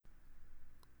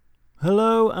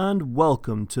Hello and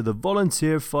welcome to the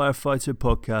Volunteer Firefighter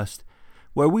Podcast,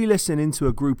 where we listen into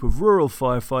a group of rural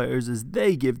firefighters as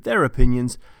they give their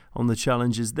opinions on the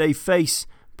challenges they face,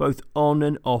 both on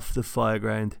and off the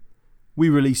fireground. We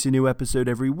release a new episode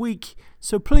every week,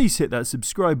 so please hit that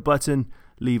subscribe button,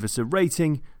 leave us a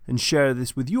rating, and share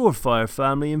this with your fire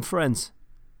family and friends.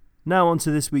 Now on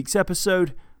to this week's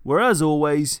episode, where as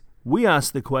always, we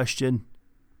ask the question,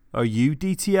 are you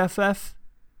DTFF?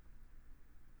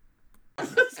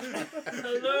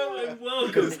 Hello and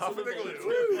welcome to the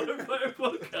Firefighter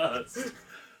Podcast.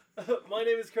 My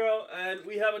name is Carl and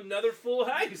we have another full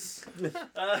house.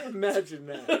 Imagine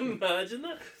that. Imagine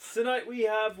that. Tonight we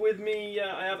have with me,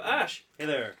 I have Ash. Hey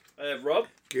there. I have Rob.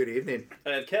 Good evening.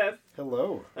 I have Kev.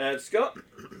 Hello. I have Scott.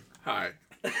 Hi.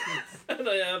 And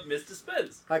I have Mr.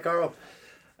 Spence. Hi, Carl.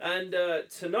 And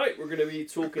tonight we're going to be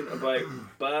talking about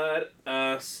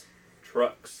badass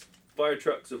trucks. Fire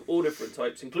trucks of all different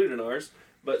types, including ours.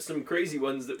 But some crazy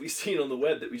ones that we've seen on the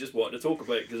web that we just want to talk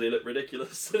about because they look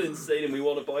ridiculous and insane and we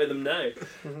want to buy them now.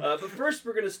 But first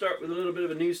we're going to start with a little bit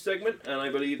of a news segment, and I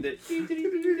believe that... In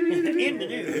the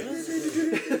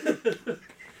news.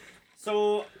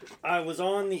 So, I was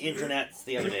on the internet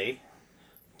the other day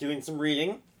doing some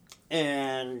reading,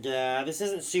 and this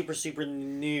isn't super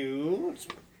new.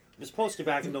 It was posted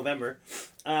back in November.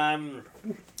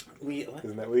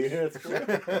 Isn't that what you hear?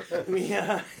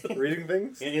 Reading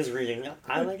things? It is reading.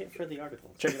 I like it for the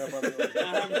article. Check it out on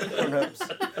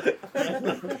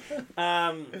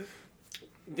the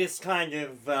This kind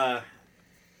of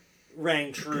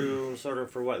rang true sort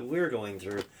of for what we're going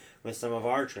through with some of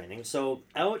our training. So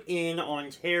out in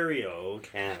Ontario,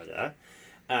 Canada,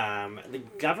 the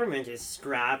government is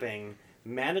scrapping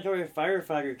mandatory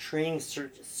firefighter training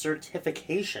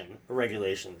certification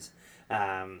regulations.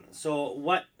 So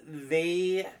what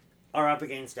they are up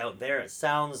against out there, it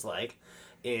sounds like,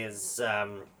 is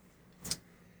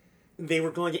they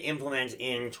were going to implement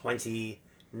in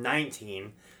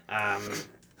 2019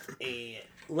 a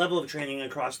level of training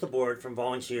across the board from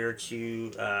volunteer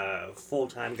to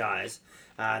full-time guys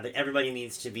that everybody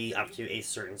needs to be up to a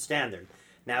certain standard.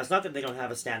 Now, it's not that they don't have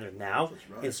a standard now,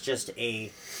 it's just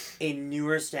a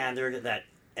newer standard that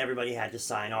everybody had to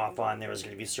sign off on. There was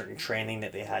going to be certain training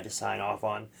that they had to sign off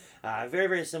on. Very,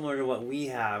 very similar to what we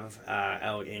have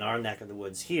out in our neck of the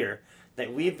woods here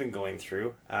that we've been going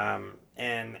through.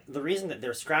 And the reason that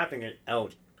they're scrapping it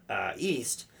out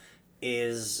east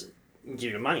is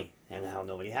due to money and how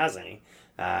nobody has any.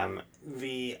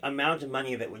 The amount of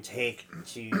money that would take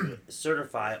to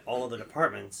certify all of the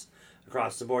departments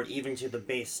across the board, even to the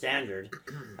base standard,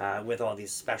 with all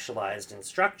these specialized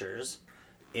instructors,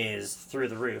 is through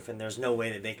the roof, and there's no way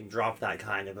that they can drop that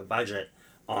kind of a budget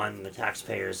on the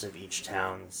taxpayers of each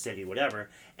town, city, whatever,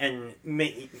 and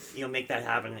make that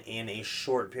happen in a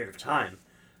short period of time.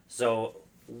 So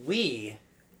we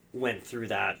went through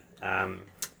that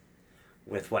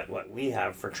with what we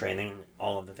have for training,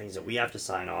 all of the things that we have to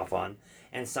sign off on,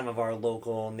 and some of our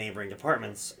local neighboring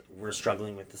departments were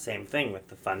struggling with the same thing with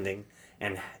the funding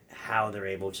and how they're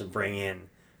able to bring in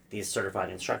these certified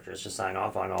instructors to sign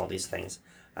off on all these things.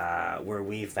 Where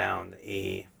we found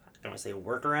I don't want to say a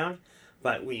workaround,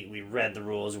 but we read the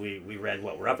rules, we read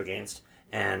what we're up against,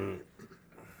 and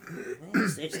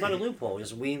it's not a loophole.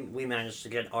 Just we managed to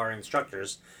get our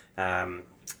instructors to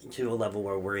a level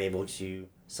where we're able to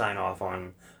sign off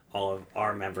on all of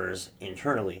our members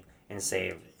internally and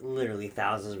save literally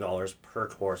thousands of dollars per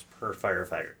course per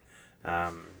firefighter.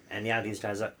 And yeah, these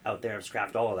guys out there have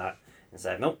scrapped all of that and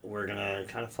said, nope, we're going to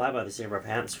kind of fly by the seat of our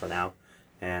pants for now.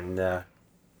 And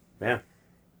yeah,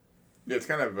 it's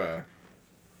kind of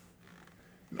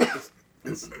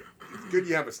it's good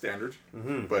you have a standard,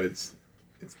 but it's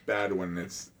bad when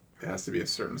it has to be a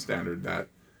certain standard that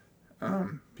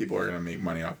people are going to make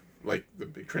money off. Like the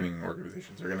big training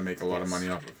organizations are going to make a lot of money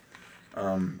off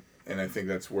of, and I think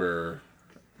that's where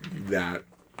that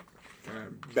kind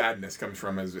of badness comes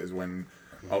from. Is when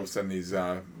all of a sudden these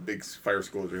big fire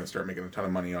schools are going to start making a ton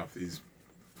of money off these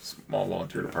small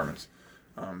volunteer departments.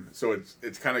 So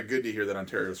it's kind of good to hear that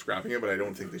Ontario's scrapping it, but I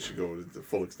don't think they should go to the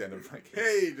full extent of like,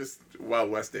 hey, just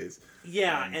Wild West days.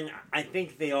 Yeah, and I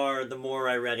think they are, the more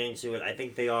I read into it, I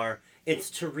think they are, it's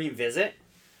to revisit.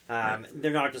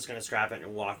 They're not just going to scrap it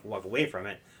and walk away from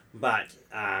it, but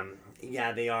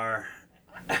yeah, they are,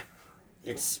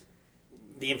 it's,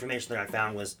 the information that I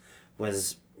found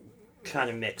was kind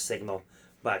of mixed signal,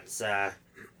 but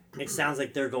it sounds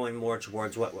like they're going more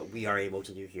towards what we are able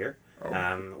to do here.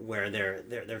 Where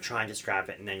they're trying to scrap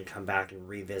it and then come back and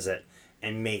revisit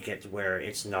and make it where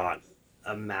it's not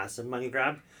a massive money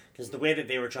grab. because the way that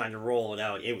they were trying to roll it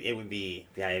out, it would be,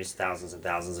 it was thousands and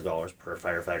thousands of dollars per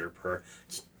firefighter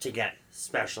to get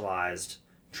specialized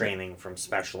training from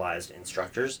specialized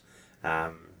instructors.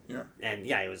 And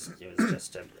it was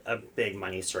just a big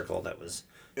money circle that was.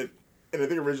 And I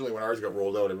think originally when ours got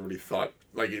rolled out, everybody thought,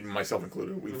 like myself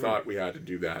included, we thought we had to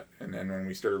do that. And then when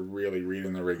we started really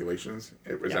reading the regulations,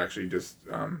 it was actually just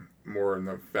more in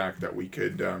the fact that we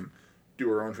could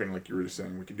do our own training, like you were just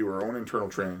saying. We could do our own internal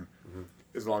training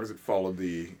as long as it followed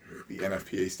the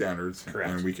NFPA standards. Correct.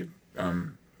 And we could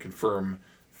confirm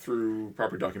through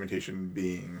proper documentation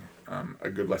being a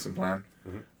good lesson plan,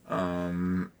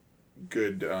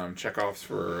 good checkoffs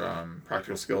for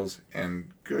practical skills, and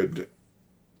good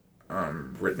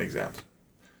written exams.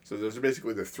 So those are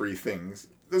basically the three things.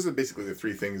 Those are basically the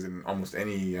three things in almost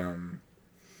any in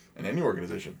any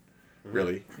organization,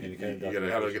 really. You gotta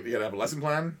have a lesson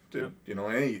plan to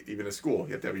even a school.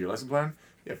 You have to have your lesson plan.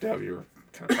 You have to have your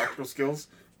kind of practical skills,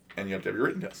 and you have to have your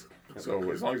written test.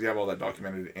 So as long as you have all that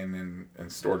documented and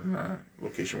stored in a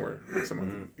location where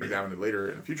someone can examine it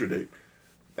later at a future date,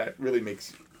 that really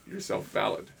makes yourself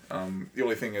valid. The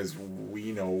only thing is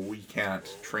we know we can't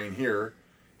train here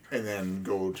and then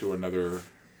go to another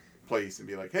place and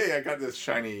be like, hey, I got this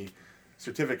shiny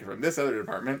certificate from this other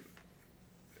department.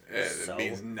 It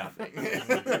means nothing.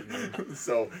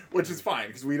 So, which is fine,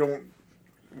 because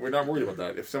we're not worried about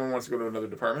that. If someone wants to go to another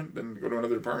department, then go to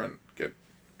another department, get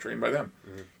trained by them.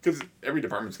 Because every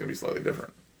department's going to be slightly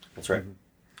different. That's right.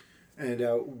 And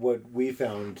what we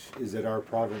found is that our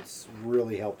province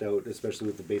really helped out, especially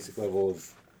with the basic level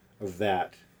of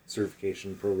that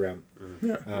certification program.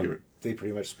 They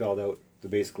pretty much spelled out the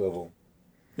basic level.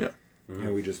 Yeah.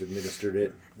 And we just administered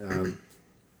it.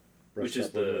 Which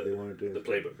is the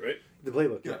playbook, right? The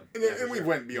playbook, yeah. And we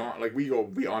went beyond, like we go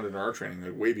beyond in our training,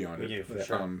 like way beyond it. We do, for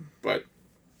sure. But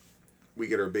we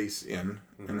get our base in,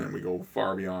 and then we go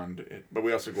far beyond it. But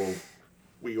we also go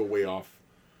way off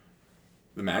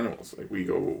the manuals. Like we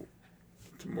go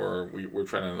to more, we're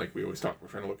trying to, like we always talk, we're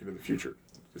trying to look into the future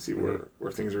to see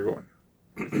where things are going.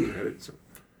 Where things are headed, so.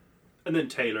 And then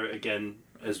tailor again,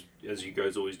 as you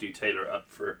guys always do, tailor up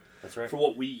for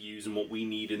what we use and what we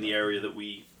need in the area that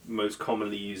we most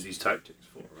commonly use these tactics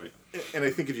for, right? And I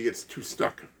think if you get too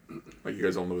stuck, like you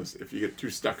guys all know this, if you get too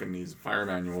stuck in these fire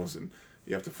manuals and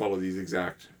you have to follow these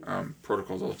exact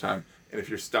protocols all the time, and if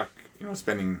you're stuck,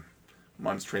 spending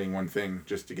months training one thing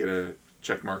just to get a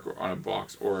check mark on a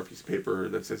box or a piece of paper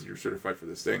that says you're certified for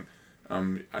this thing,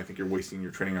 I think you're wasting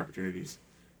your training opportunities.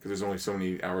 Because there's only so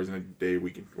many hours in a day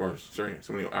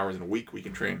so many hours in a week we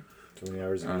can train. So many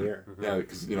hours in a year. Yeah,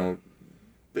 because,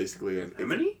 basically... How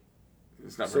many?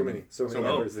 It's not so very many. So many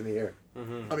hours in a year.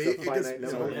 I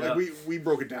mean, we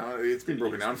broke it down. It's been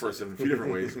broken down for us in a few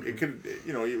different ways. It could, it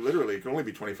can only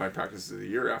be 25 practices a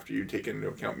year after you take into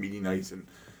account meeting nights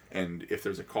and if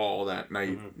there's a call that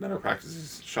night that our practice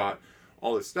is shot,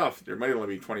 all this stuff, there might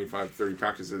only be 25, 30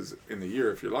 practices in the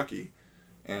year if you're lucky.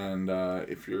 And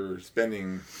if you're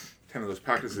spending 10 of those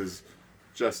practices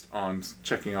just on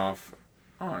checking off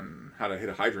on how to hit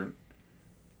a hydrant,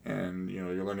 and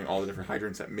you're learning all the different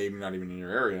hydrants that maybe not even in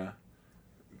your area,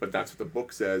 but that's what the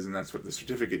book says and that's what the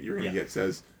certificate you're going to get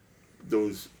says,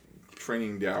 those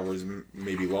training hours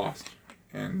may be lost,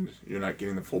 and you're not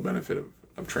getting the full benefit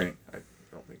of training, I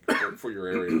don't think, for your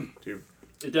area too.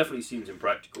 It definitely seems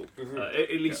impractical,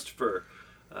 at least for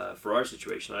our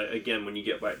situation. Again, when you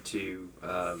get back to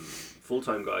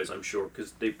full-time guys, I'm sure,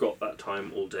 because they've got that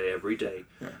time all day, every day,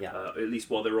 at least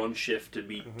while they're on shift to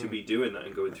be doing that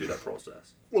and going through that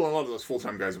process. Well, a lot of those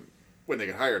full-time guys, when they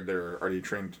get hired, they're already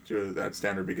trained to that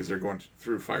standard because they're going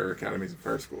through fire academies and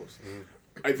fire schools.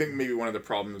 I think maybe one of the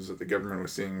problems that the government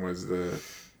was seeing was the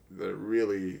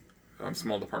really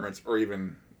small departments, or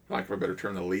even, lack of a better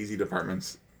term, the lazy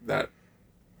departments that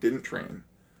didn't train.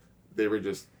 They were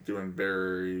just doing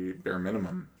very bare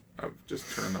minimum of just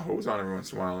turning the hose on every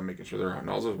once in a while and making sure their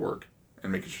nozzles work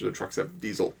and making sure their trucks have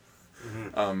diesel.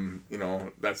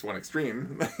 That's one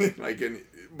extreme.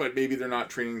 But maybe they're not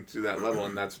training to that level,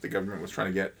 and that's what the government was trying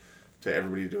to get to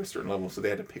everybody to do a certain level. So they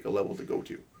had to pick a level to go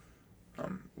to.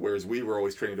 Whereas we were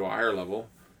always training to a higher level,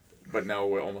 but now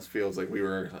it almost feels like we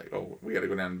were like, oh, we got to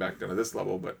go back down to this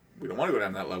level, but we don't want to go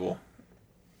down that level.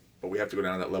 But we have to go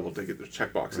down to that level to get the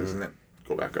check boxes and then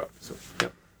go back up. So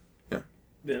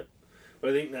yeah. But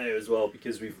I think now as well,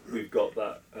 because we've got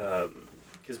that,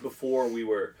 because before we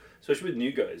were, especially with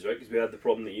new guys, right? Because we had the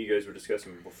problem that you guys were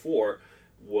discussing before,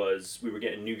 was we were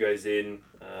getting new guys in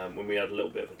when we had a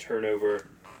little bit of a turnover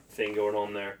thing going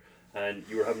on there, and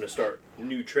you were having to start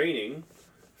new training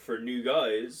for new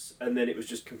guys, and then it was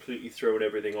just completely throwing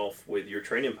everything off with your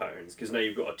training patterns, because now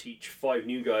you've got to teach 5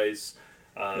 new guys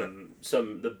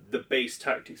some the base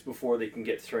tactics before they can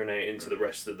get thrown out into the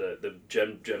rest of the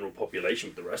general population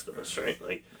with the rest of us, right?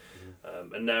 Like,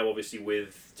 and now obviously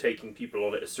with taking people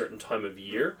on at a certain time of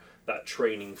year, that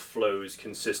training flows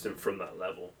consistent from that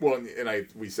level. Well, and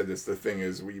we said this. The thing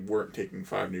is, we weren't taking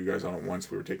 5 new guys on at once.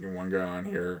 We were taking one guy on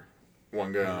here,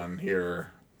 one guy on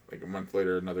here. Like a month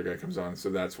later, another guy comes on. So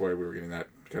that's why we were getting that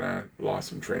kind of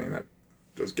loss in training,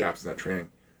 those gaps in that training.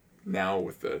 Now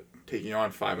with the taking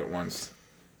on 5 at once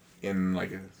in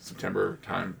like a September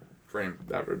time frame,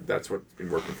 that's what's been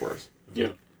working for us. Yeah.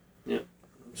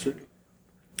 So,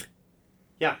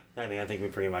 Yeah, I think we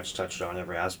pretty much touched on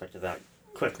every aspect of that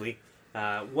quickly.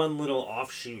 One little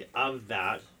offshoot of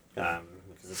that,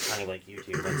 because it's kind of like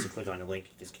YouTube, once you click on a link,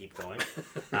 you just keep going.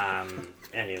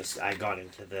 Anyways, I got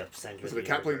into the center Was of it a the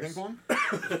cat playing universe. ping pong?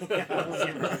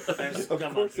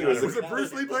 Of course it was. Was it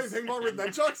Bruce Lee playing ping pong with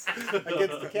nunchucks?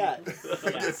 Against the cat.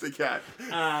 Against the cat.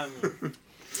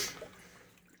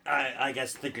 I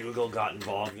guess the Google got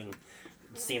involved and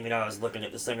seeing that I was looking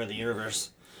at the center of the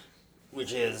universe,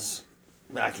 which is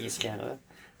back East Canada.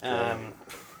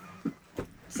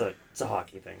 So it's a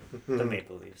hockey thing. The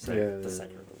Maple Leafs, the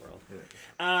center of the world.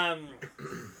 Yeah.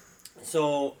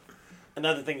 So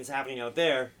another thing that's happening out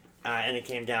there, and it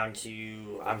came down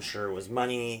to, I'm sure it was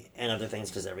money and other things,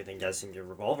 because everything does seem to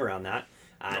revolve around that.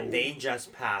 They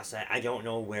just passed, I don't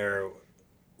know where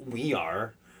we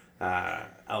are,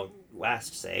 out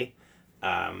west, say,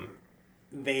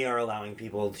 they are allowing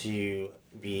people to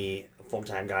be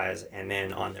full-time guys and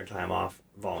then on their time off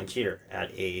volunteer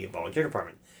at a volunteer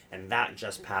department. And that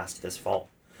just passed this fall,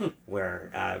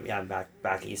 where,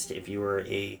 back east, if you were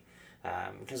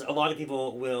because a lot of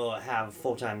people will have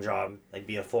full-time job, like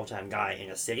be a full-time guy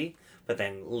in a city, but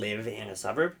then live in a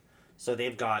suburb. So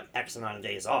they've got X amount of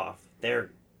days off. They're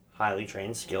highly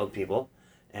trained, skilled people,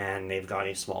 and they've got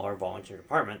a smaller volunteer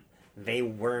department. They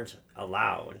weren't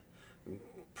allowed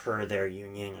per their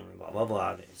union and blah, blah,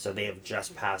 blah. So they have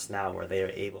just passed now where they are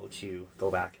able to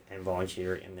go back and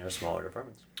volunteer in their smaller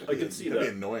departments. I can see That'd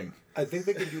that. be annoying. I think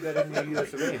they can do that in the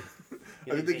US of A. I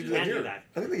think they can do that can do here. that.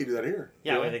 I think they can do that here.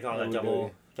 Yeah, what do they call Yeah, that? we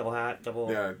Double hat,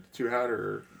 double... Yeah, 2 hat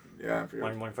or I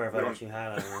forget. One firefighter, don't- 2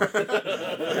 hat, I don't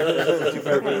know. 2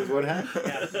 firefighters, 1 hat?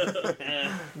 Yeah.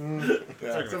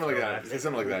 Yeah, something like that. It's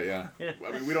something like that. Yeah. Yeah.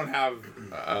 I mean, we don't have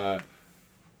a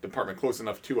department close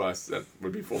enough to us that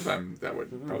would be full time. That would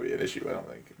probably be an issue. I don't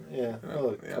think. Yeah,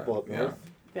 well, a Yeah, couple up yeah. north.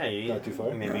 Yeah, you, Not too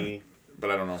far. Maybe, But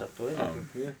I don't know. It's up to you.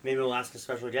 Yeah. maybe we'll ask a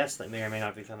special guest that may or may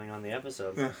not be coming on the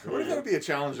episode. Yeah. I wonder if that would be a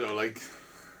challenge though, like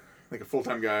a full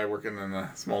time guy working in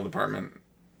a small department.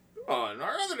 Oh, in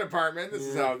our other department, this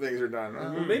is how things are done.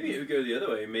 Well, maybe it would go the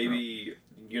other way. Maybe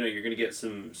you're going to get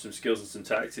some skills and some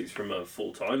tactics from a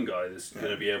full-time guy that's going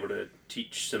to be able to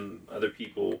teach some other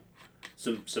people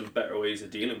some better ways of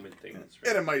dealing with things. Right?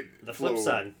 And it might The flip flow-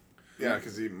 side. Yeah,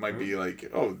 because he might be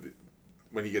like,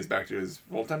 when he gets back to his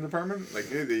full time department, like,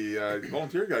 hey, the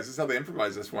volunteer guys, this is how they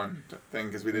improvise this one thing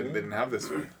because they didn't have this.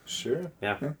 Sure.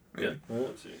 Yeah. Yeah.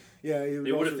 Yeah, it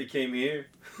Hey, what also- if they came here?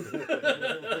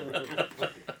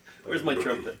 Where's my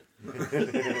trumpet?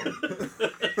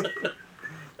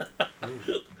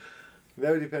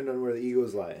 That would depend on where the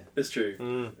Eagles lie. It's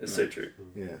true. It's so true.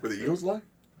 Yeah. Where the Eagles lie?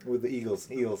 With the Eagles.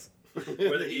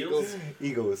 Where the Eagles?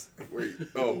 Eagles. Where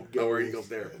where Eagles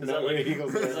there? Is that like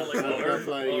Eagles? Is that like Not otter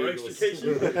flying Eagles.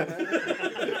 extrication?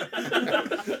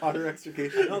 Otter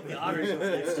extrication. Oh, the Otters are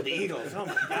next to the Eagles. Oh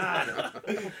my God.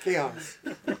 Chaos.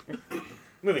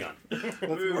 Moving on. Let's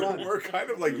move on. We're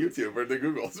kind of like YouTube or the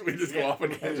Googles. We just go off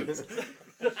on tangents.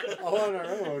 All on our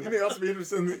own. You may also be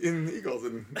interested in eagles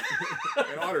and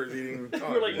otters eating.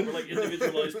 We're like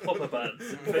individualized pop-up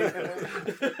ads.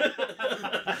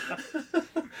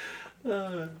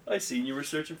 I seen you were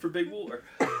searching for big water.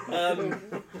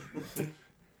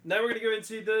 Now we're going to go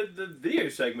into the video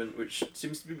segment, which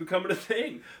seems to be becoming a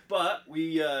thing. But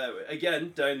we,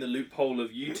 again, down the loophole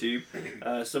of YouTube,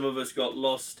 some of us got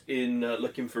lost in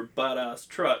looking for badass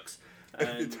trucks. If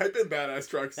you And type in badass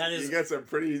trucks, That is- you get some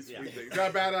pretty sweet things.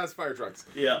 Not badass fire trucks.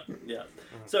 yeah.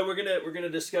 So we're gonna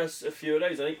discuss a few of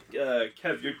those. I think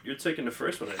Kev, you're taking the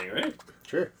first one, I think, right?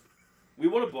 Sure. We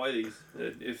want to buy these.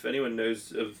 If anyone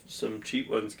knows of some cheap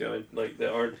ones going, like they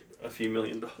aren't a few $1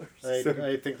 million.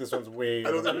 I think this one's way.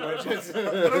 I don't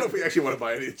know if we actually want to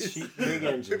buy any of these. Big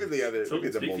engine. Maybe the other. So Maybe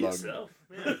the speak for bulldog. yourself.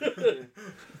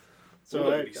 So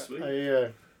Bulldog would be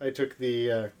sweet. I took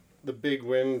the Big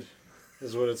Wind,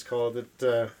 is what it's called. It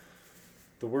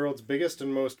the world's biggest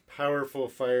and most powerful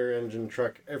fire engine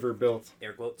truck ever built.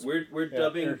 Air quotes. We're Yeah,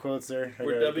 dubbing air quotes there. I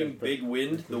we're gotta dubbing get- but- Big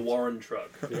Wind the Warren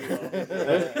truck.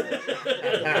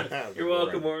 You're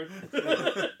welcome, Warren.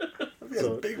 Something has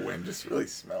a big wind just really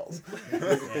smells.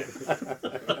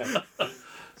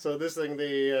 So this thing,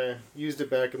 they used it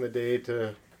back in the day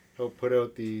to help put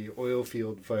out the oil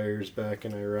field fires back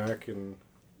in Iraq, and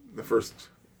The first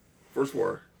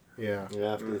war. yeah,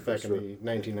 Yeah, back in the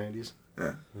 1990s.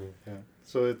 Yeah. Yeah.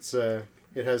 So it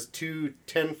has two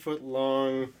 10-foot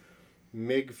long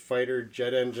MiG fighter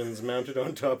jet engines mounted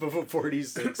on top of a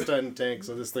 46-ton tank.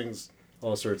 So this thing's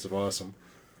all sorts of awesome.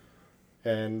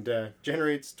 And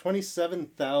generates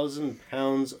 27,000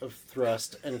 pounds of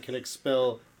thrust and can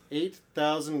expel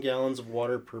 8,000 gallons of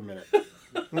water per minute.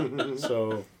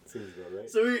 So seems about right.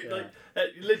 So Yeah.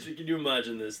 literally, can you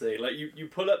imagine this thing? Like you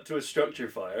pull up to a structure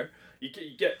fire, you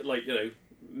get like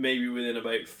maybe within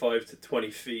about 5 to 20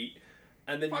 feet,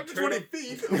 and then you 5 to turn 20 on,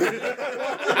 feet. yeah,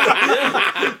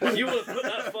 you want to put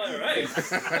that fire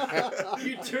out.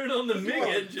 You turn on the MiG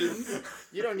engines,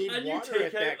 You don't need and you water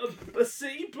take at that. out a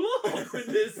city block with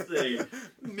this thing.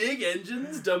 MiG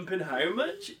engines dumping how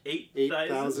much? 8,000.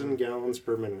 8,000 gallons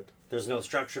per minute. There's no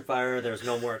structure fire. There's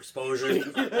no more exposure.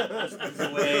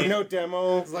 Away. No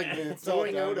demo. It's like It's all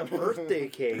throwing out a down. birthday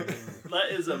cake. That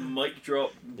is a mic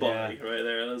drop body right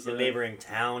there. That's The neighboring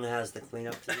town has the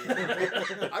cleanup to do.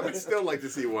 I would still like to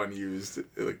see one used,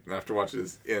 like after watching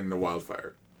this, in the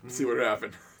wildfire. See what would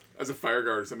happen. As a fire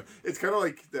guard or something. It's kind of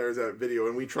like there's a video,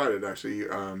 and we tried it actually,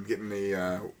 getting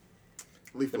the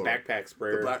leaf The blower. backpack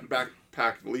sprayer. The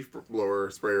backpack leaf blower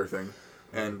sprayer thing,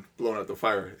 and blowing out the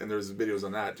fire. And there's videos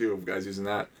on that too of guys using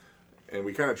that. And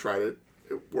we kind of tried it.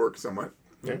 It worked somewhat.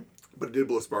 Yeah. But it did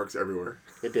blow sparks everywhere.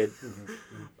 It did.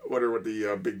 Wonder what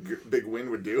the big wind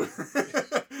would do.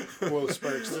 Blow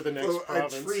sparks to the next Blow a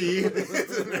province. tree.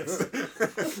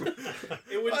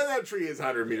 That tree is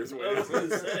 100 meters away. I was going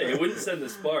to say, it wouldn't send the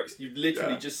sparks. You'd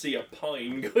literally Yeah. just see a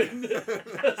pine going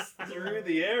through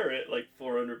the air at like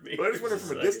 400 meters. But I just wonder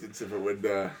from a Like, distance if it would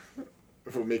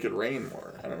make it rain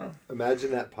more. I don't know.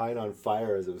 Imagine that pine on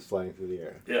fire as it was flying through the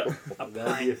air. Yeah. A That'd be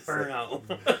pine a sick- inferno.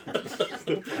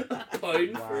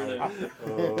 Pine for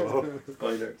Oh.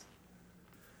 Piners.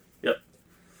 Yep.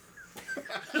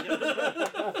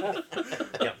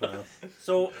 Yep.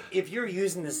 So if you're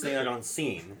using this thing out on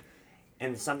scene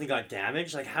and something got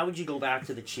damaged, like how would you go back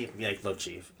to the chief and be like, "Look,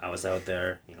 chief, I was out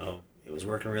there. It was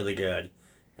working really good,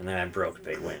 and then I broke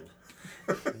big wind."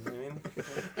 You know what I mean?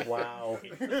 Wow.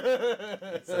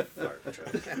 It's a fart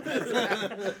truck. That's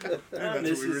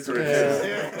This what we is- were doing.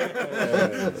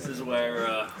 This is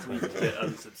where we get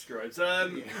unsubscribed.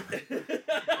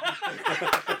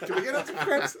 Can we get out some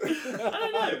crepes? I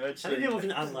don't know, Maybe actually. people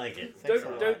can unlike it. Don't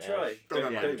Try. try. Don't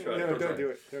Don't unlike try. it. Don't try. do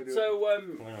it. Don't do it. So, We're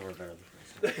better than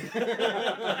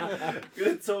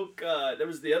gonna talk. There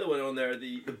was the other one on there,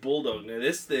 the bulldog. Now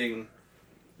this thing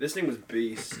was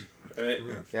beast, right?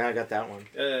 Yeah, I got that one.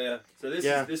 Yeah. So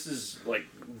Yeah. this is like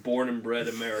born and bred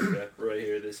America right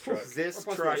here. This truck. This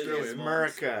Plus truck Australian is moms.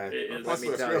 America. It is. Let Plus me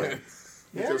the tell you. Australians.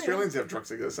 The Australians have trucks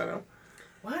like this, I know.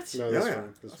 What? No, Yeah, this yeah.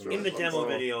 one. This one. In the demo Oh.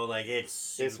 video, like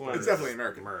it's This super one- It's definitely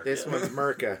American. America. This one's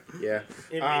America. Yeah.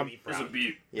 It made me It's a proud.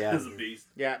 beast. Yeah. It's a beast.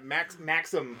 Yeah,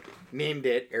 Maxim named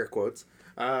it, air quotes,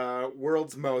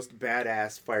 world's most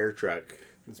badass fire truck.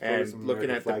 It's probably And some looking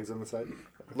American at the- flags on the side.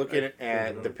 Looking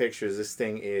at the pictures, this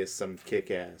thing is some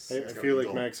kick-ass. I feel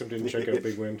like Maxim didn't check out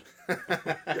Big Wind.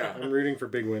 Yeah. I'm rooting for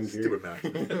Big Wind here. Stupid Mac.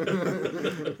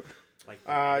 Like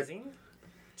Uh, magazine?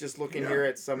 Just looking Yeah. here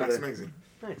at some That's of the amazing.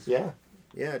 Nice. yeah,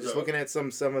 just So- looking at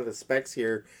some of the specs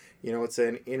here. It's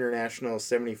an international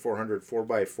 7400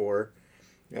 4x4.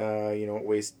 It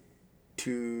weighs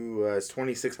it's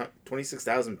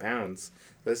 26,000 pounds.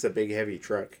 That's a big heavy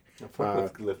truck.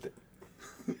 Lift it.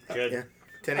 Good. Yeah.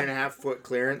 10.5 foot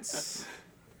clearance.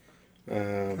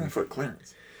 10-foot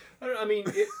clearance. I mean,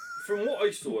 from what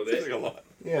I saw of Seems like it, a lot.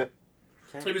 Yeah.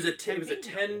 it was a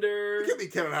tender. It could be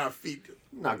 10.5 feet.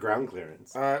 Not ground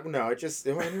clearance. No, I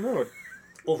don't know.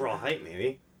 Overall height,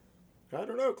 maybe. I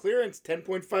don't know. Clearance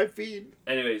 10.5 feet.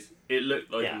 Anyways, it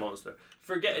looked like Yeah. a monster.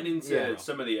 For getting into Yeah.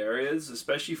 some of the areas,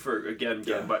 especially for getting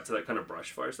back to that kind of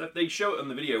brush fire stuff, they show it on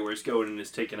the video where it's going and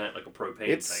it's taking out like a propane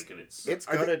It's- tank, and it's It's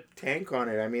I got a tank on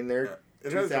it. I mean, they're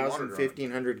It has a 2,000, monitor on it.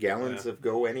 1,500 gallons of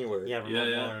go anywhere. Yeah, remote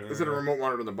Yeah. monitor. Is it a remote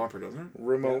monitor on the bumper, doesn't it?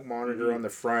 Remote monitor on the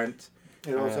front.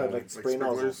 It also had like Like spray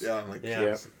sprinklers? nozzles. Yeah, like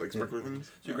Yeah. like sprinkler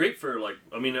things. so great for like.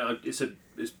 I mean, it's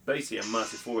basically a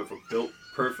massive 4x4 built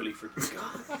perfectly for.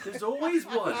 God, there's always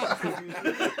one.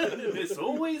 There's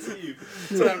always you.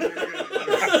 Damn it,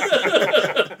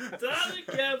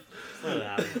 Kev. Slow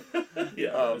down.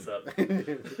 Yeah, what's up?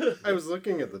 I was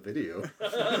looking at the video.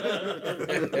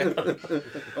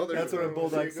 Oh, there's That's what a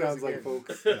bulldog sounds like,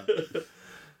 folks.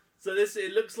 So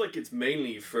it looks like it's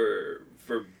mainly for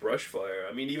brush fire.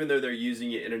 I mean, even though they're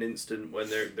using it in an instant when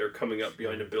they're coming up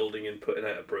behind a building and putting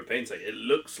out a propane tank, it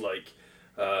looks like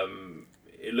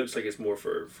it's more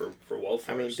for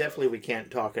wildfire. I mean, stuff. definitely we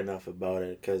can't talk enough about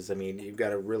it because, I mean, you've got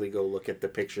to really go look at the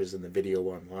pictures and the video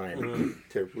online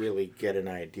to really get an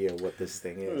idea what this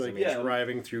thing is. Like I mean,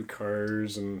 driving through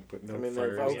cars and putting out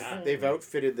fires. they've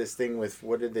outfitted this thing with,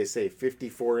 what did they say,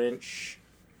 54-inch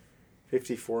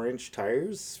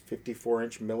tires?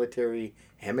 54-inch military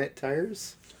Hemet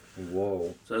tires?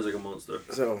 Whoa. Sounds like a monster.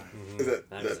 So, Is that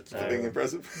That is being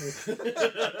impressive?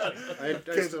 I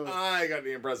Because still, I got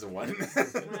the impressive one.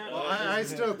 I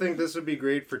still think this would be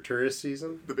great for tourist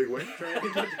season. The big win. Trying to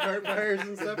get the car fires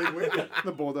and stuff. Big win.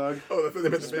 The Bulldog. Oh, they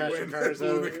meant the Smash big win. the cars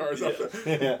Blew out. the cars up.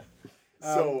 Yeah.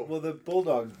 So well, the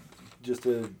Bulldog, just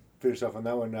to finish off on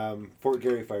that one, Fort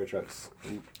Garry Fire Trucks,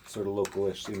 sort of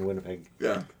localish in Winnipeg,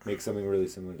 yeah. make something really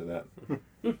similar to that.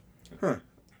 All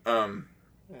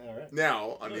right.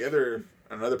 Now on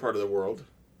another part of the world,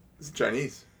 it's the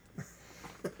Chinese.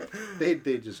 They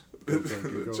just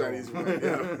The Chinese one,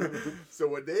 yeah. So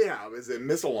what they have is a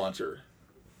missile launcher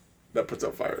that puts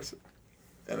out fires,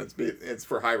 and it's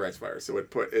for high-rise fires. So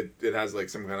it has like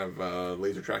some kind of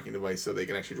laser tracking device, so they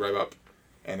can actually drive up,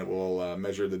 and it will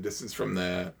measure the distance from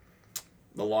the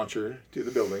launcher to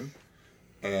the building,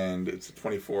 and it's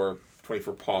 24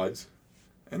 pods,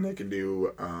 and they can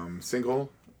do single,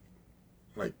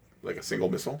 like a single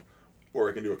missile, or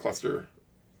it can do a cluster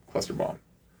bomb.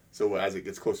 So as it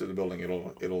gets closer to the building,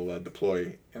 it'll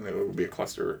deploy, and it will be a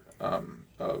cluster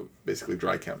of basically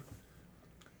dry chem.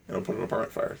 And it'll put out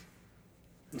apartment fires.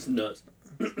 It's nuts.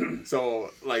 So,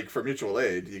 like for mutual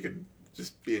aid, you could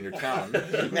just be in your town, you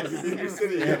could be in your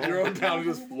city, you have your own town, and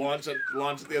just launch at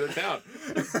the other town.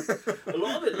 A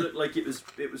lot of it looked like it was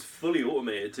fully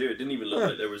automated too. It didn't even look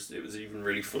like it was even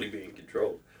really fully being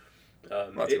controlled.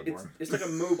 It's like a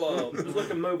mobile. It was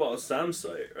like a mobile SAM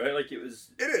site, right? Like it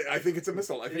was. It is. I think it's a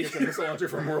missile. I think it's a missile launcher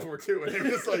from World War II, and they were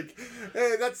just like,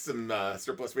 "Hey, that's some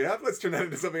surplus we have. Let's turn that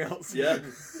into something else." Yeah.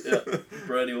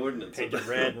 Brand new ordnance. Painted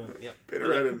red. Yep. Paint it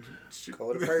red and shoot,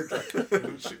 call it a fire truck.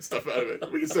 shoot stuff out of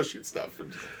it. We can still shoot stuff.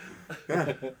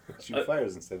 Shoot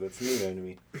fires instead. That's new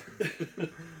enemy.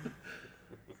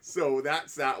 So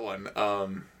that's that one.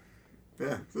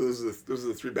 Yeah. So those are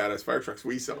the three badass fire trucks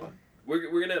we saw.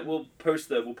 We'll post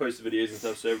the videos and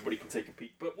stuff so everybody can take a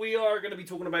peek. But we are gonna be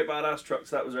talking about badass trucks.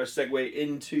 That was our segue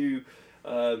into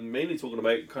mainly talking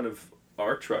about kind of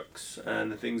our trucks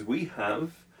and the things we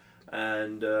have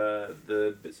and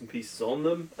the bits and pieces on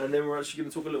them. And then we're actually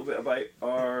gonna talk a little bit about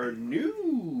our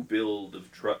new build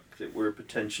of truck that we're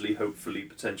potentially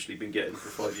been getting for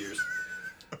 5 years.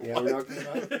 Yeah,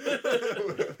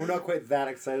 we're not quite that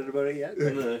excited about it yet.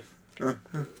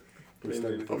 We're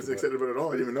starting to I was excited about it all.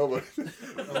 I didn't even know about it.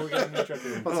 Oh, we're getting a new truck.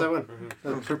 What's that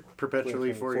one?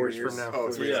 Perpetually 4 years from now. Oh,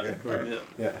 it's Yeah. okay. All right. Yeah.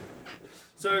 Yeah,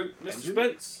 So, Mr.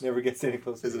 Spence, never gets any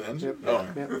closer. Is it an engine? Yep. Oh.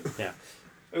 Yeah.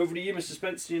 over to you, Mr.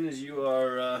 Spence, seeing as you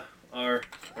are our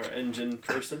engine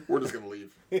person. We're just gonna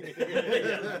leave.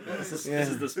 This is the This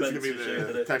is gonna Spencer be show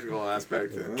the today. technical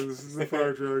aspect. This is the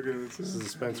fire truck, and it's This is a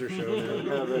Spencer show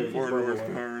now. 400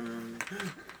 horsepower. And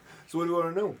So what do you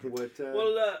want to know? What?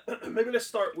 Well, maybe let's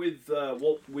start with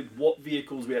what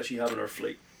vehicles we actually have in our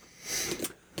fleet.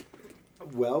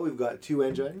 Well, we've got 2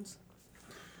 engines.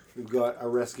 We've got a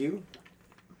rescue.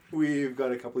 We've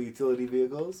got a couple utility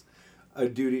vehicles, a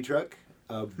duty truck,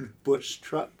 a bush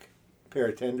truck, pair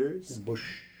of tenders.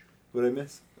 Bush. What did I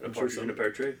miss? A partridge in a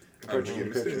pear tree. I'm just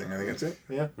gonna say anything. I think that's it.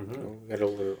 Yeah. We got a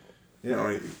little, Yeah.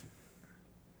 No,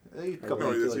 A couple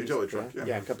no, of it's a utilities. utility truck.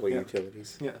 yeah, a couple of Yeah.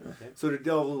 utilities. Yeah. So to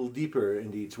delve a little deeper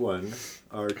into each one,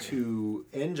 our 2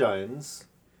 engines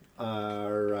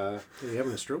are Are you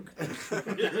having a stroke?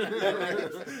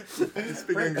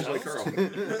 Speak English like Carl.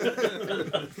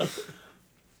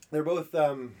 they're both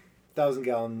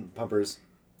 1,000-gallon pumpers.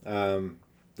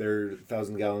 They're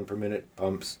 1,000-gallon per minute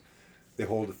pumps. They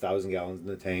hold 1,000 gallons in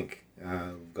the tank.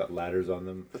 We've got ladders on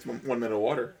them. That's 1 minute of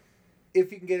water.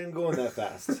 If you can get them going that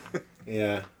fast.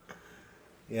 Yeah.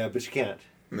 Yeah, but you can't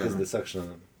because of the suction on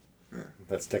them. Yeah.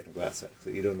 That's technical aspects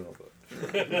that you don't know about.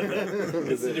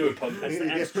 It's to do with pump. That's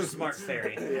the extra smart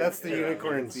fairy. That's the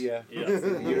unicorns. Yeah. Yeah. It's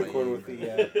the unicorn with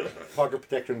the pocket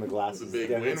protector and the It's a glasses big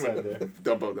down win inside when there.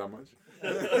 dump out that much.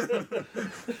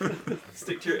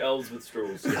 Stick to your L's with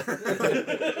straws.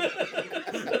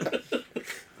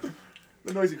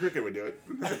 The noisy cricket would do it.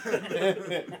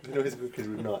 The noise because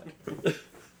we're not.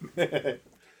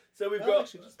 So we've Oh, got.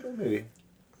 actually, just maybe.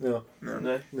 No. No.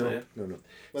 No. Yeah. No.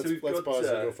 Let's we've got, pause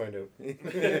and go find out.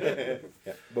 Yeah,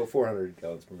 about 400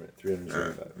 gallons per minute,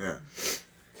 375. Yeah.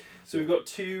 So we've got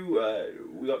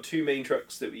two main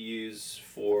trucks that we use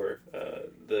for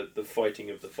the fighting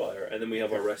of the fire, and then we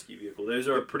have our rescue vehicle. Those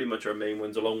are pretty much our main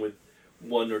ones, along with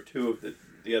one or two of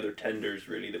the other tenders,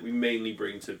 really, that we mainly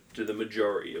bring to the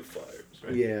majority of fires.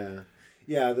 Right?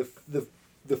 Yeah.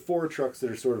 The 4 trucks that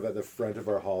are sort of at the front of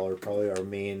our haul are probably our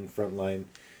main front line.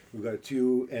 We've got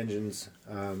 2 engines,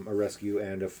 a rescue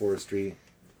and a forestry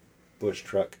bush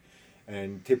truck,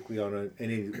 and typically on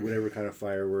whatever kind of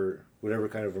fire whatever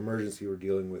kind of emergency we're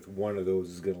dealing with, one of those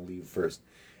is going to leave first,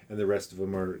 and the rest of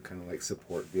them are kind of like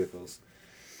support vehicles.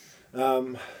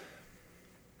 So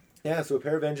a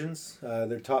pair of engines.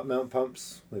 They're top mount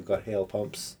pumps. We've got hail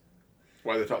pumps.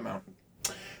 Why the top mount?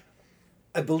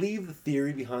 I believe the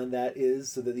theory behind that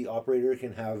is so that the operator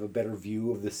can have a better view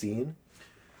of the scene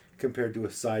compared to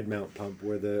a side mount pump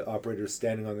where the operator is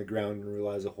standing on the ground and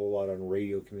relies a whole lot on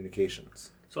radio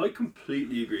communications. So I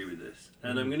completely agree with this,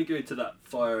 and I'm going to go to that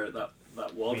fire, that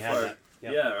wildfire. that,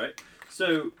 yep. Yeah, right.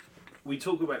 So we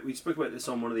spoke about this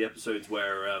on one of the episodes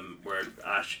where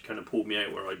Ash kind of pulled me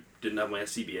out where I didn't have my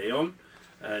SCBA on,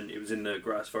 and it was in the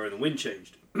grass fire and the wind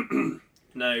changed.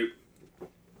 Now,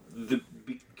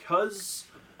 because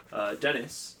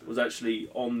Dennis was actually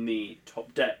on the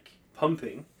top deck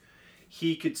pumping,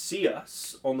 he could see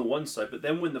us on the one side, but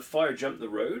then when the fire jumped the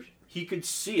road, he could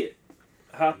see it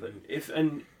happen.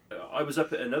 I was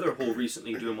up at another hole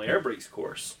recently doing my air brakes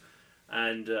course,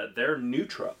 and their new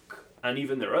truck and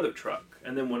even their other truck,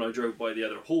 and then when I drove by the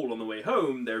other hole on the way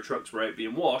home, their trucks were out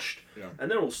being washed,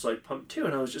 and they're all side pumped too,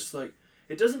 and I was just like,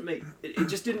 it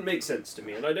just didn't make sense to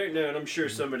me, and I don't know, and I'm sure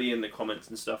somebody in the comments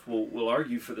and stuff will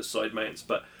argue for the side mounts,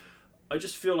 but I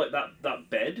just feel like that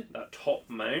bed, that top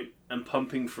mount, and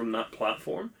pumping from that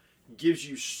platform gives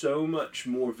you so much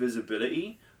more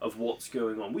visibility of what's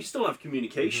going on. We still have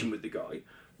communication with the guy,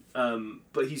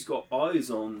 but he's got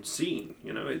eyes on scene.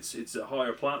 You know, it's a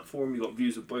higher platform. You've got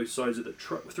views of both sides of the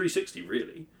truck. 360,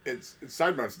 really. It's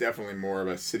side mount's definitely more of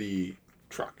a city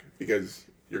truck because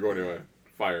you're going to a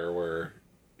fire where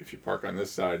if you park on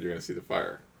this side, you're going to see the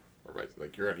fire. Or right,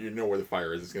 like you know where the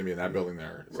fire is. It's going to be in that building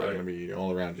there. It's not going to be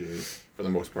all around you for the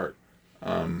most part.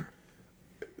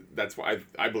 That's why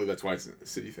I believe that's why it's a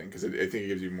city thing because I think it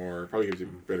gives you probably gives you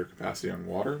better capacity on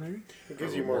water maybe. It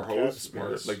gives you more hose,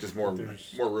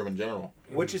 more room in general.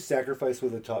 What you sacrifice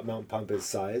with a top mount pump is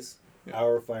size. Yeah.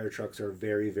 Our fire trucks are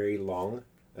very, very long.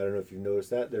 I don't know if you've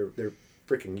noticed that. They're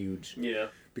freaking huge. Yeah.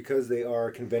 Because they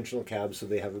are conventional cabs, so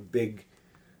they have a big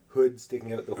hood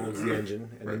sticking out that holds the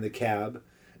engine, and then the cab,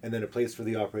 and then a place for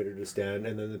the operator to stand,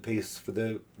 and then the place for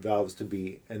the valves to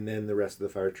be, and then the rest of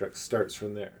the fire truck starts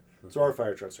from there. So our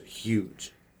fire trucks are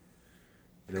huge.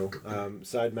 You know,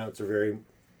 side mounts are very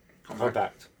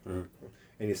compact, and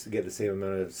you get the same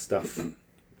amount of stuff in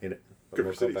it. Good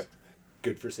for cities.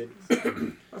 Good for cities.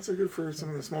 Not so good for some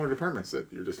of the smaller departments that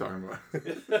you're just talking about.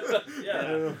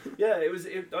 Yeah.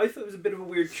 I thought it was a bit of a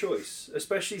weird choice,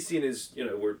 especially seeing as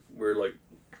we're like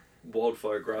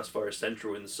wildfire, grass fire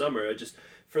central in the summer. I just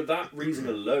for that reason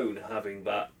alone, having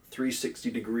that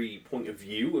 360-degree point of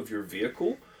view of your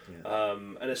vehicle. Yeah.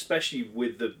 And especially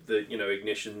with the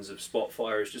ignitions of spot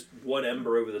fires, just one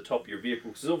ember over the top of your vehicle.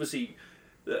 Because obviously,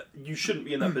 you shouldn't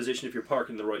be in that position if you're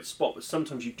parking in the right spot. But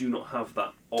sometimes you do not have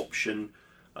that option,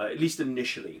 at least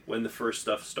initially, when the first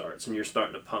stuff starts and you're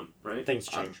starting to pump. Right? Things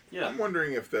change. I'm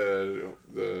wondering if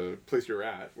the place you're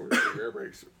at, where your air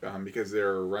brakes, because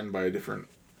they're run by a different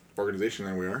organization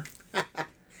than we are.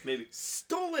 Maybe.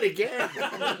 Stole it again.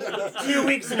 2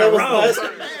 weeks in a row. I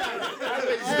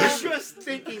was just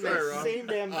thinking the same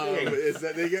damn thing. Is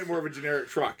that they get more of a generic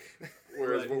truck.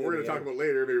 Whereas what we're going to talk about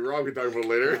later, maybe Rob can talk about it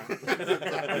later.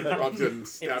 Rob's going to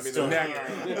stab me in the neck.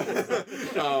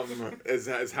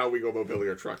 Is how we go about building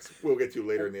our trucks. We'll get to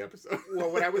later in the episode. Well,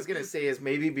 what I was going to say is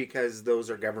maybe because those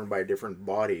are governed by a different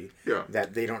body,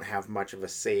 that they don't have much of a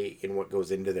say in what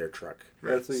goes into their truck.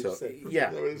 Right. That's what you said.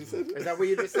 Yeah. Is that what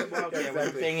you just said? Well, okay, I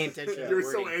wasn't paying attention. You're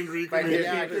so angry.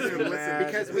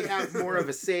 Because we have more of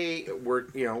a say,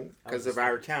 because of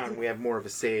our town, we have more of a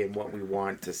say in what we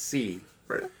want to see.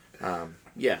 Right.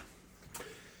 Yeah.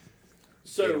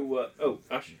 So,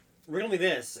 Ash. Riddle me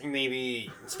this, and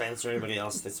maybe Spence or anybody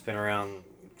else that's been around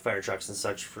fire trucks and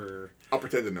such for... I'll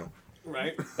pretend to know.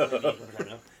 Right?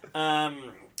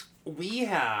 We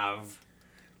have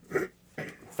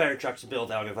fire trucks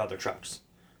built out of other trucks.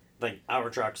 Like, our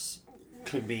trucks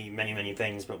could be many, many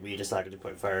things, but we decided to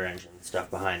put fire engine stuff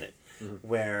behind it. Mm-hmm.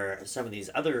 Where some of these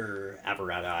other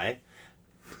apparatus,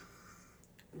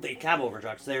 they cab over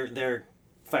trucks, they're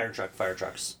fire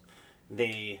trucks.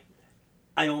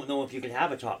 I don't know if you can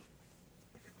have a top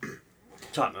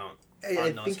mount on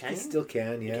I those. think you still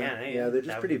can, yeah. You can, yeah, they're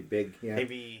just pretty big. Yeah.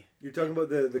 Maybe You're talking about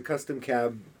the custom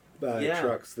cab Yeah.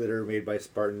 trucks that are made by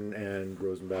Spartan and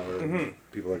Rosenbauer and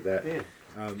people like that.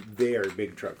 Yeah. They are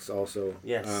big trucks also.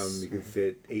 Yes. You can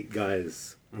fit 8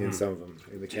 guys in some of them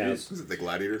in the cab. Is it the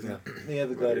Gladiator thing? Yeah. Yeah,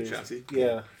 the Gladiator Gladiators. chassis?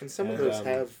 Yeah. And some of And, those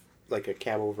have like a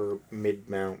cab over mid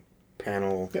mount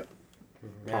panel Yep.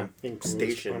 pump Enclosed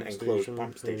station, pump enclosed station.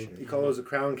 pump station. You call those a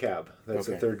crown cab. That's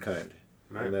Okay. the third kind.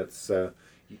 Right. And that's,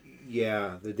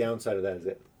 yeah, the downside of that is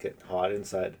it get hot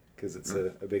inside because it's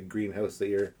a big greenhouse that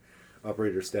your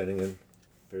operator's standing in.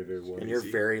 Very, very warm. And you're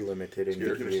AC. very limited in Air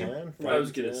your conditioning. view. I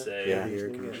was gonna say, Yeah. Air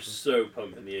we're conditioning. so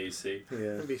pumping the AC. Yeah.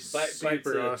 It'd be Back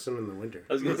super to- awesome in the winter.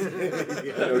 I was gonna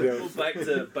say, no doubt. well,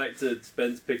 back to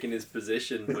Spence picking his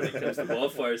position when it comes to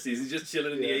wildfire season. He's just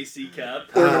chilling in the Yeah. AC cab.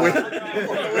 Or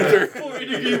the winter.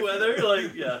 40-degree weather,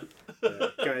 like yeah.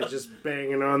 Guys just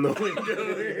banging on the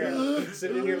window.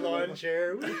 Sitting in your lawn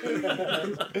chair.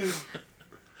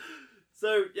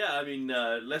 So yeah, I mean,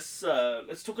 let's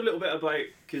talk a little bit about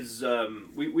because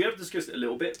we have discussed it a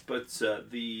little bit, but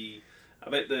the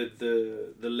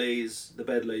lays, the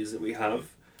bed lays that we have,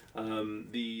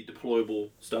 the deployable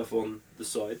stuff on the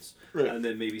sides, Right. and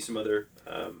then maybe some other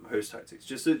host tactics,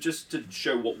 just to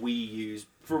show what we use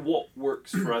for what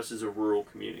works for us as a rural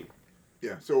community.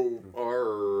 Yeah, so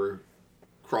our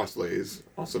cross lays,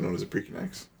 also known as a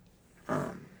pre-connects,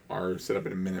 are set up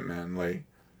in a Minuteman lay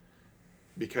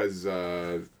because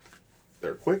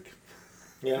they're quick.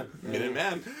 Yeah.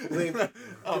 Minuteman.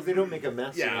 Because they don't make a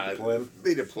mess. when Yeah, they deploy 'em.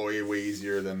 they deploy way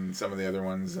easier than some of the other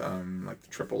ones, like the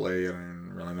AAA. I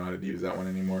don't really know how to use that one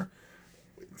anymore.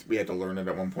 We had to learn it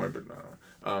at one point, but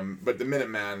but the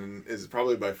Minuteman is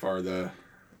probably by far the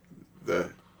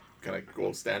kind of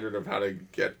gold standard of how to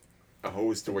get a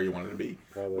hose to where you want it to be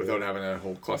Probably. without having a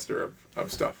whole cluster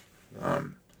of stuff.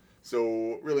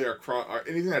 So really, our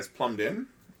anything that's plumbed in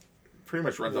pretty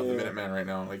much runs off the Yeah. Minuteman right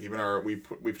now. Like even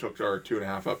we've took our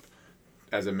 2.5 up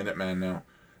as a Minuteman now.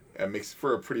 It makes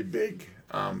for a pretty big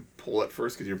pull at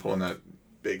first because you're pulling that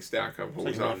big stack of hose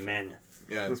It's like off. men.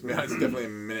 Yeah, it's definitely a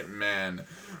Minuteman.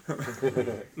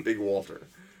 Big Walter.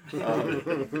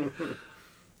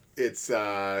 It's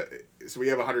so we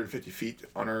have 150 feet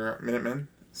on our Minutemen,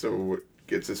 so it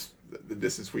gets us the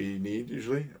distance we need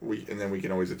usually. And then we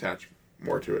can always attach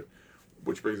more to it,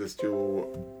 which brings us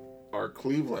to our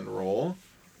Cleveland roll.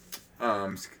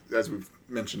 As we've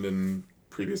mentioned in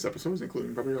previous episodes,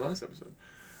 including probably our last episode.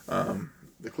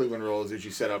 The Cleveland roll is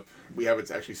usually set up. We have it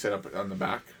actually set up on the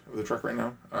back of the truck right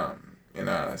now, in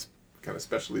a kind of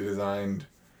specially designed,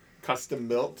 custom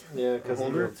built Yeah, because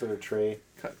holder. it's a tray.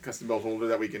 Custom built holder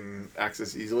that we can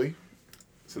access easily.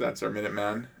 So that's our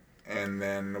Minuteman, and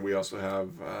then we also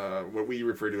have what we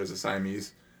refer to as a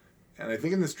Siamese. And I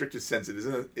think in the strictest sense, it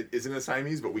isn't a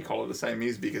Siamese, but we call it a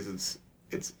Siamese because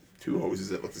it's two hoses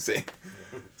that look the same.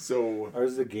 So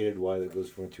Ours is a gated Y that goes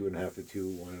from 2.5 to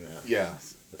 1.5. yeah,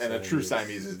 and a true Siamese.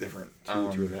 Siamese is different.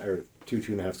 Two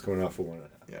 2.5s coming off of 1.5.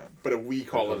 Yeah, but we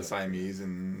call it a Siamese,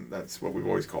 and that's what we've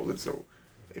always called it. So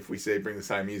if we say bring the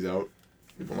Siamese out,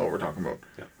 people know what we're talking about.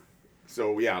 Yeah.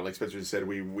 So yeah, like Spencer just said,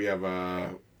 we have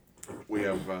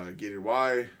gated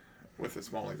Y with a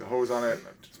small length of hose on it,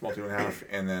 a small 2.5,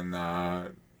 and then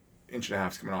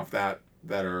 1.5 coming off that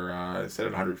are set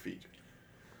at 100 feet.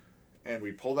 And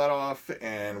we pull that off,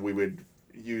 and we would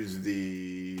use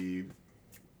the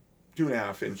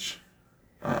 2.5 inch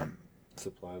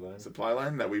supply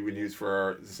line that we would use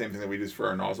for the same thing that we use for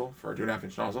our nozzle, for our 2.5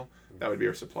 inch nozzle. That would be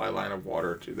our supply line of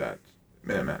water to that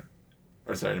Minuteman.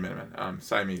 Or sorry, Minuteman.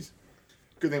 Siamese.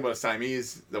 Good thing about a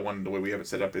Siamese, the way we have it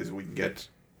set up is we can get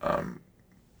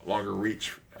longer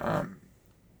reach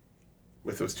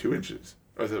with those 2 inches.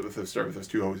 Or with those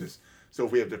 2 hoses. So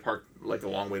if we have to park like a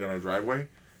long way down our driveway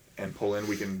and pull in,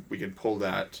 we can pull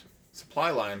that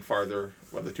supply line farther,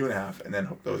 well, the 2.5, and then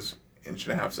hook those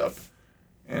 1.5 up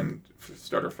and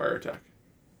start our fire attack.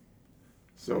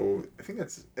 So I think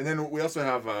that's, and then we also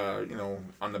have,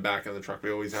 on the back of the truck,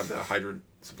 we always have the hydrant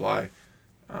supply,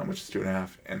 which is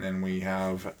 2.5, and then we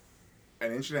have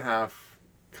an 1.5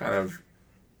 kind of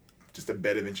just a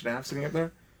bed of 1.5 sitting up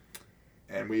there,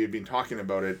 and we had been talking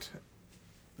about it.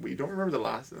 We don't remember a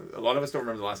lot of us don't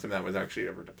remember the last time that was actually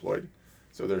ever deployed.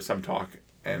 So there's some talk,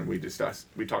 and we talked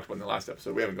about it in the last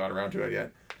episode. We haven't got around to it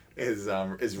yet.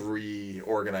 Is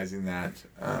reorganizing that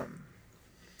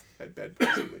bed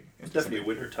basically. It's definitely a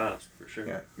winter task for sure.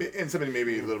 Yeah, and something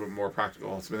maybe a little bit more practical,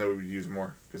 something that we would use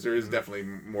more, because there is definitely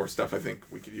more stuff I think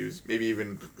we could use. Maybe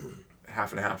even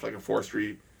half and half, like some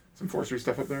forestry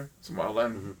stuff up there, some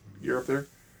wildland gear up there,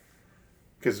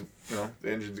 because the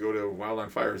engines go to wildland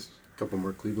fires. A couple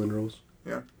more Cleveland rolls.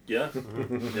 Yeah. Yeah.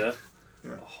 Yeah.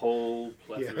 Yeah. A whole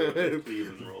plethora of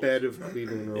Cleveland rolls. Bed of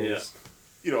Cleveland rolls. Yeah.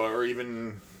 or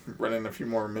even running a few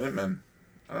more Minutemen.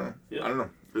 I don't know. Yeah. I don't know.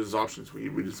 There's options. We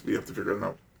have to figure it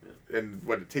out. Yeah. And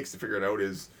what it takes to figure it out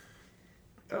is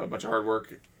a bunch of hard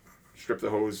work. Strip the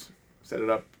hose, set it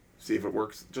up, see if it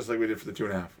works, just like we did for the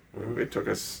 2.5. Mm-hmm. It took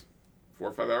us 4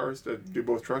 or 5 hours to do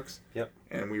both trucks. Yep.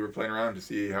 And we were playing around to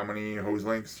see how many hose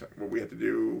lengths, what we had to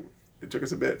do. It took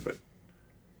us a bit, but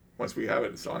once we have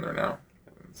it, it's on there now.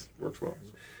 It works well.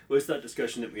 Well, it's that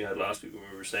discussion that we had last week when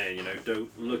we were saying,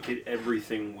 don't look at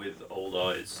everything with old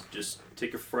eyes. Just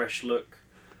take a fresh look.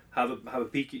 Have a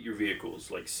peek at your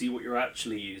vehicles. Like, see what you're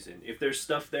actually using. If there's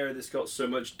stuff there that's got so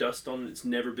much dust on it's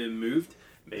never been moved,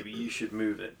 maybe you should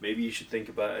move it. Maybe you should think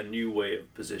about a new way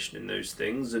of positioning those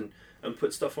things and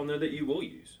put stuff on there that you will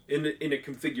use in a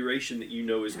configuration that you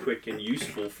know is quick and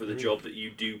useful for the job that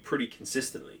you do pretty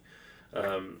consistently.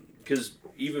 Because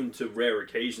even to rare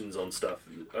occasions on stuff,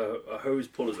 a hose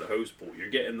pull is a hose pull. You're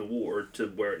getting the water to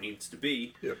where it needs to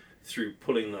be through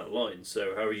pulling that line.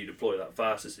 So how you deploy that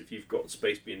fastest if you've got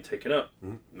space being taken up,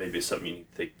 maybe it's something you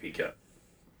need to take a peek at.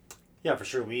 Yeah, for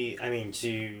sure.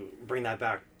 To bring that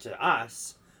back to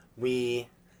us, we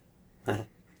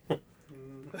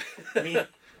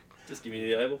Just give me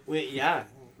the eyeball. Yeah.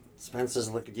 Spencer's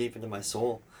looking deep into my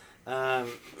soul. I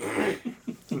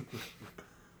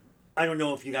don't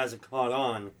know if you guys have caught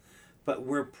on, but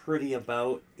we're pretty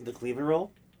about the Cleveland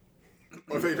roll.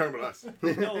 Oh, I thought you were talking about us.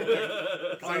 No,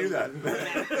 I knew that.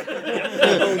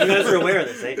 you guys are aware of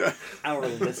this, eh? Yeah. Our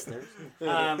listeners.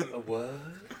 What?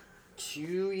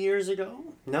 2 years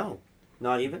ago? No,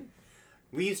 not even.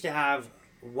 We used to have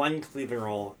one Cleveland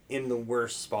roll in the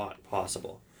worst spot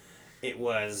possible. It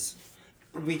was,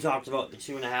 we talked about the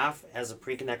 2.5 as a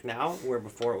pre-connect now, where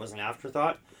before it was an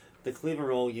afterthought. The Cleveland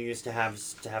roll you used to have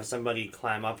somebody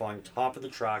climb up on top of the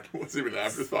truck. It wasn't even an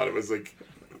afterthought. It was like,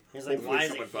 it's like, why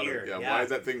is it here? Why is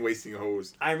that thing wasting a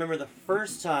hose? I remember the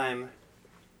first time,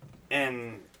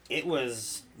 and it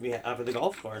was up at the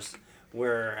golf course,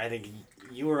 where I think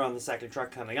you were on the second truck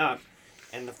coming up,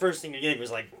 and the first thing you did was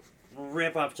like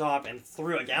rip up top and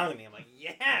threw it down to me. I'm like,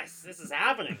 yes, this is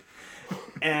happening.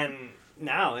 And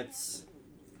now it's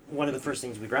one of the first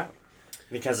things we grab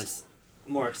because it's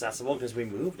more accessible because we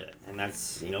moved it, and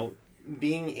that's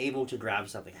being able to grab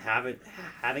something,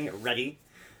 having it ready.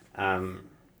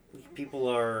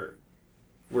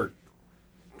 We're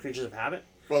creatures of habit.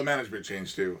 Well, the management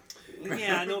changed too.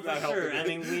 Yeah, no, for sure. I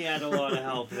mean, we had a lot of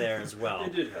help there as well.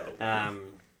 It did help.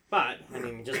 But I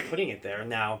mean, just putting it there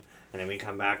now, and then we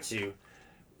come back to.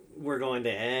 We're going to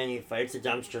any fights a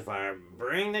dumpster fire.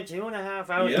 Bring the 2.5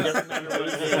 out. Yeah. It doesn't matter what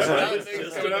it is. I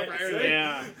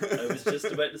was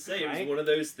just about to say, it was Right? one of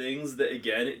those things that,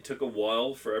 again, it took a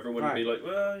while for everyone to be like,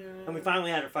 well, yeah. And we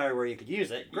finally had a fire where you could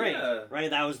use it. Great. Yeah. Right?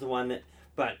 That was the one that,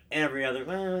 but every other,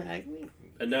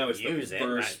 And now it's use the it,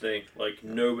 first thing. Like,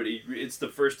 nobody, it's the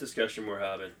first discussion we're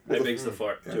having. Well, How big's the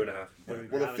fart? yeah.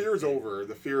 2.5. Well, the fear is over.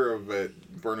 The fear of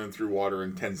it burning through water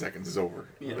in 10 seconds is over.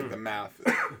 Yeah. Like the math.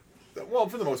 Well,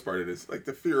 for the most part, it is. Like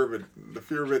the fear of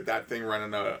it, that thing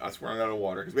running out of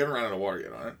water, because we haven't run out of water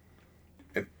yet on it.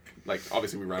 And like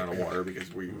obviously we ran out of water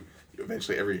because we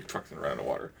eventually every truck's gonna run out of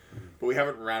water, but we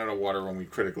haven't ran out of water when we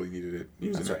critically needed it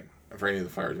using it. And for any of the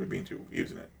fires we've been to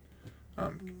using it,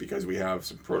 because we have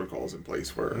some protocols in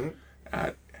place where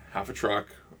at half a truck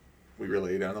we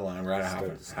relay down the line. We're at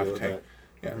half a tank.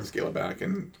 Yeah, scale it back,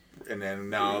 and then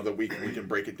now that we can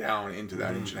break it down into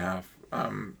that inch and a half.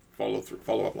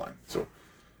 Follow up line. So,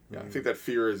 yeah, I think that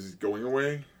fear is going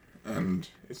away, and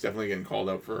it's definitely getting called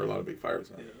out for a lot of big fires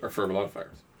now, or for a lot of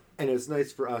fires. And it's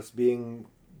nice for us being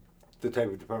the type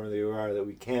of department that we are that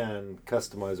we can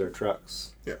customize our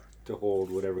trucks to hold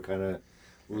whatever kind of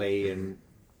lay and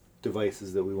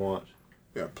devices that we want.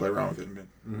 Yeah, play around with it a bit.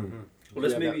 Well,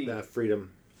 let's that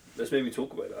freedom. Let's maybe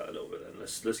talk about that a little bit then.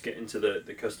 Let's get into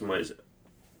the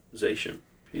customization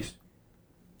piece.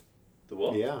 The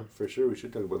what? Yeah, for sure. We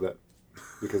should talk about that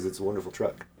because it's a wonderful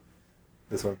truck.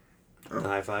 This one. The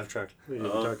high five truck. We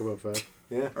didn't talk about that.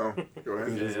 Yeah. Oh, go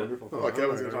ahead. It is wonderful. Oh,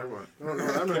 Kevin's going to talk about it. No, I'm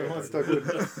not going to talk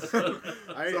about it.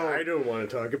 I don't want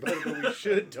to talk about it, but we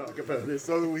should talk about it.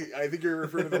 So I think you're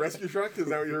referring to the rescue truck? Is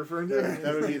that what you're referring to?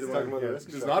 That would be the Talking one. about the Yeah.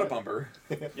 rescue It's truck, not a yeah. pumper.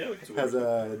 Yeah, we can talk Has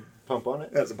about a pump on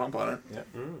it. It has a pump on it.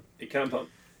 it. Can pump.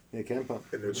 It can pump.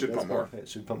 And it should That's pump more. It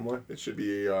should pump more. It should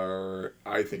be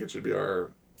I think it should be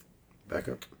our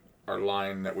Backup.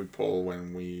 line that we pull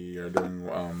when we are doing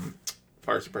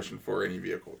fire suppression for any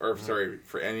vehicle, or sorry,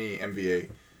 for any MVA.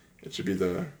 It should be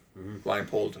the line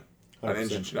pulled. An 100%.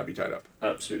 engine should not be tied up,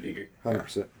 Absolutely agree.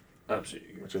 100%. Absolutely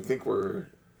agree. which I think we're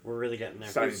really getting there.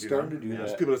 starting to do. starting to do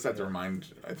There's that. people that have to remind.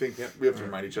 I think we have to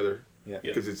remind each other Yeah.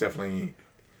 Yeah. because it's definitely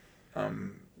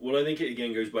Well, I think it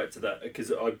again goes back to that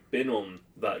because I've been on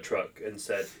that truck and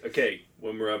said, okay,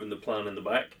 when we're having the plan in the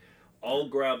back, I'll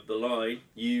grab the line.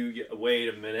 Wait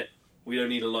a minute, we don't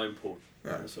need a line pulled.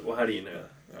 Yeah. I said, well, how do you know?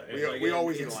 We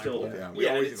always need a it's line still, pulled. Yeah, we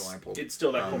always need it's, a line pulled. it's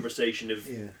still that conversation of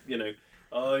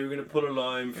oh, you're going to pull a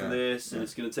line for Yeah. this, and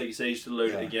it's going to take us age to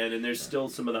load it again, and there's still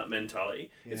some of that mentality.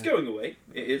 Yeah. It's going away.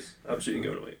 It is absolutely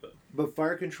going away, But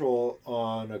fire control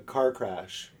on a car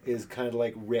crash is kind of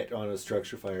like RIT on a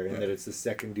structure fire in that it's the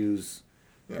second due's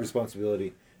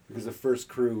responsibility, because the first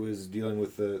crew is dealing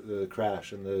with the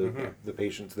crash and the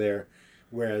patients there,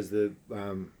 whereas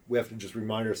we have to just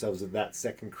remind ourselves that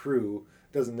second crew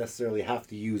doesn't necessarily have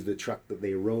to use the truck that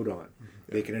they rode on.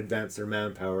 They can advance their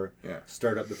manpower,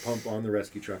 start up the pump on the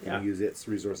rescue truck, and use its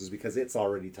resources because it's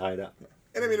already tied up.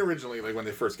 And I mean, originally, like when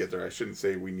they first get there, I shouldn't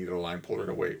say we need a line puller right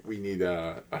away. We need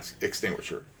a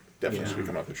extinguisher. Definitely should be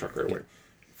coming out the truck right away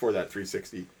for that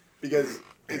 360. Because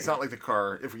it's not like the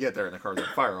car, if we get there and the car's on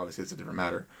fire, obviously it's a different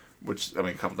matter. Which, I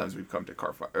mean, a couple times we've come to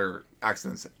car fire, or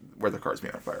accidents where the car's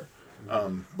been on fire.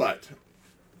 But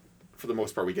for the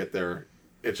most part, we get there,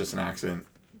 it's just an accident,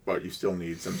 but you still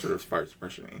need some sort of fire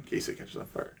suppression in case it catches on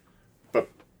fire. But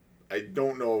I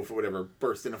don't know if it would ever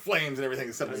burst into flames and everything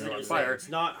except it's on fire. It's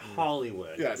not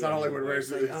Hollywood. Yeah, it's not Hollywood where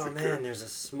it's oh man, there's a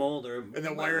smolder. and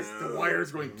the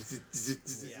wires going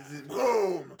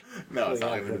boom. No, it's not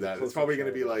going to do that. It's probably going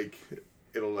to be like,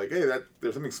 it'll like, hey,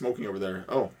 there's something smoking over there.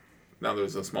 Oh, now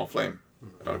there's a small flame.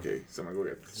 Okay, someone go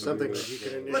get Something that you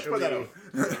can Let's put that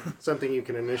initially, something you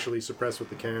can initially suppress with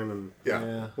the can and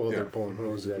while they're pulling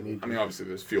hose if you need. I mean, obviously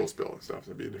there's fuel spill and stuff,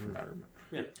 so it'd be a different matter.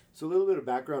 So a little bit of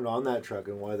background on that truck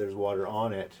and why there's water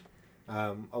on it.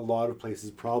 A lot of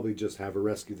places probably just have a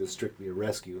rescue that's strictly a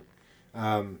rescue.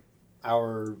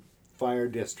 Our fire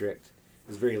district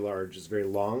is very large, it's very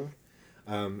long,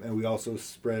 and we also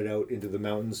spread out into the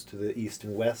mountains to the east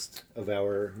and west of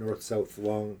our north-south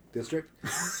long district.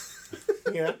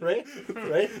 Yeah, right?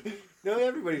 Right? No,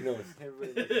 everybody knows.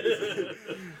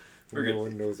 No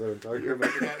one knows what I'm talking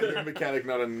about. You're a mechanic,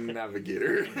 not a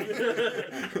navigator.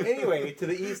 Anyway, to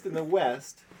the east and the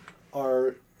west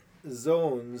are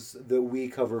zones that we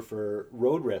cover for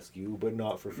road rescue, but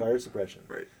not for fire suppression.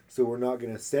 Right. So we're not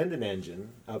going to send an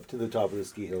engine up to the top of the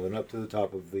ski hill and up to the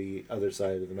top of the other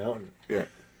side of the mountain. Yeah.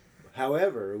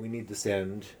 However, we need to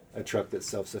send a truck that's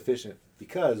self-sufficient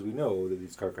because we know that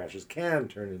these car crashes can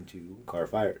turn into car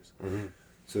fires. Mm-hmm.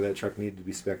 So that truck needed to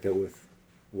be spec'd out with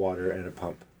water and a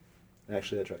pump.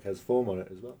 Actually, that truck has foam on it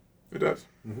as well. It does.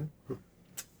 Mm-hmm.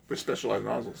 With specialized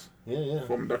nozzles. Yeah.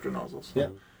 Foam inductor nozzles. Yeah,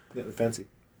 they're fancy.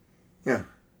 Yeah.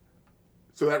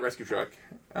 So that rescue truck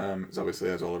is obviously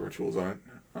has all of our tools on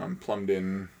it. Plumbed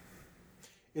in.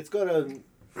 It's got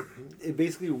it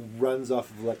basically runs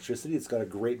off of electricity. It's got a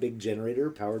great big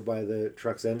generator powered by the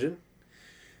truck's engine.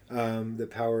 That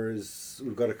powers.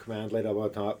 We've got a command light up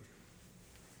on top.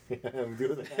 I'm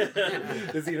doing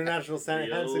that. It's the international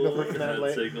hand signal for command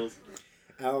light. signals.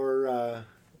 Our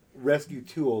rescue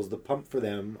tools, the pump for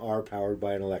them, are powered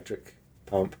by an electric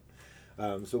pump.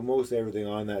 So most everything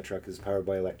on that truck is powered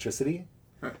by electricity,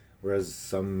 whereas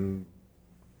some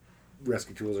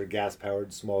rescue tools are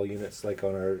gas-powered small units, like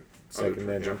on our second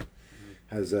engine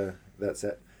has that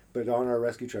set. But on our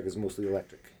rescue truck is mostly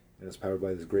electric, and it's powered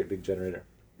by this great big generator.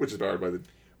 Which is powered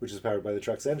by the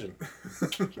truck's engine.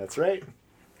 That's right.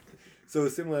 So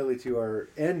similarly to our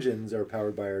engines are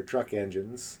powered by our truck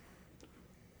engines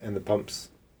and the pumps.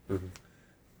 Mm-hmm.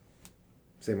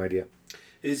 Same idea.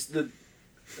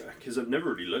 Because I've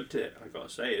never really looked at it, I gotta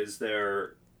say, is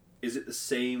it the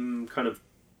same kind of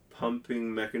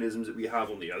pumping mechanisms that we have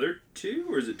on the other two,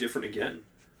 or is it different again?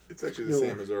 It's actually the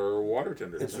same as our water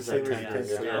tender. It's the same as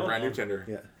the tender. Our brand new tender.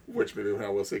 Yeah. Which maybe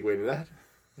now we'll segue to that.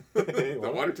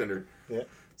 The water tender. Yeah.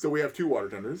 So we have two water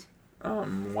tenders.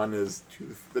 One is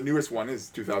the newest one is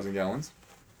 2,000 gallons,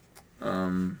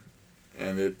 and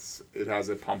it has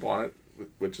a pump on it,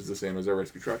 which is the same as our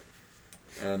rescue truck,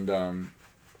 and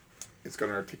it's got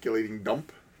an articulating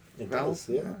dump valve.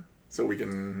 Yeah. So we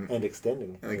can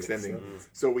extending.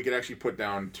 So we could actually put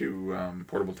down two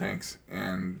portable tanks,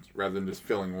 and rather than just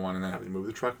filling one and then having to move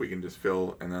the truck, we can just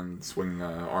fill and then swing the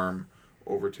arm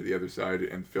over to the other side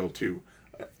and fill two.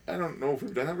 I don't know if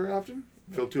we've done that very often.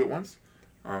 Fill two at once.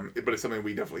 But it's something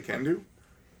we definitely can do.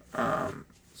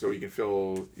 So you can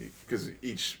fill, because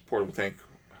each portable tank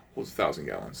holds 1,000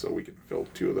 gallons, so we can fill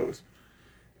two of those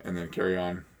and then carry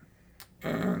on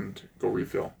and go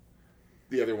refill.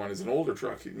 The other one is an older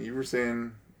truck. You were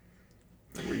saying,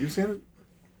 were you saying it?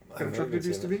 What kind of truck did it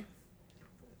used to be?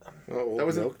 That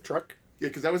was a truck? Yeah,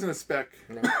 because that wasn't a spec.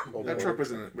 No, that truck was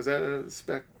that a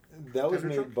spec? That was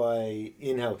tender made truck? by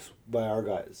in-house by our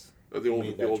guys. The old,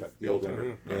 made the that old, truck. the old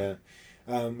tender. Yeah.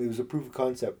 It was a proof of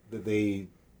concept that they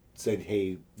said,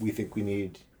 hey, we think we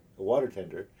need a water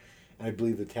tender. And I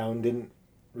believe the town didn't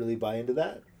really buy into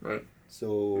that. Right.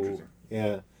 So, Interesting.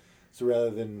 yeah. So rather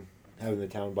than having the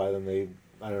town buy them,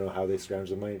 I don't know how they scrounged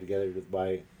the money together to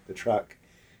buy the truck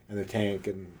and the tank,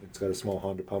 and it's got a small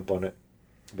Honda pump on it.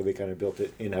 But they kind of built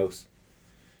it in-house.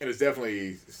 And it's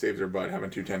definitely saves their butt having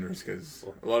two tenders because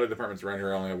a lot of departments around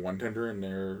here only have one tender and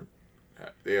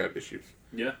they have issues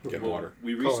Yeah. getting water.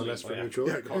 We Calling recently us for yeah. mutual.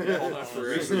 Yeah, call that for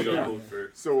recently got called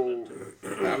for. So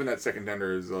having that second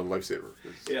tender is a lifesaver.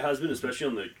 'Cause It has been, especially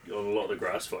on a lot of the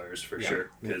grass fires for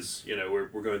sure, because we're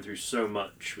going through so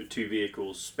much with two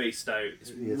vehicles spaced out.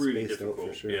 It's Yeah, really spaced out difficult.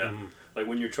 for sure. Yeah, like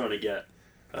when you're trying to get,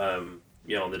 on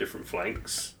the different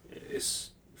flanks,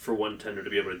 it's for one tender to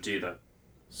be able to do that.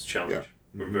 It's a challenge.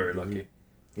 We're very lucky.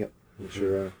 Yep, we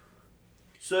sure are.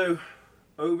 So,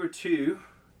 over to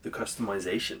the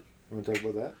customization. Want to talk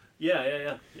about that?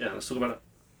 Yeah. Let's talk about it.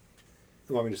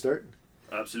 You want me to start?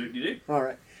 Absolutely do. All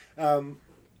right.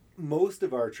 Most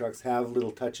of our trucks have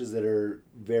little touches that are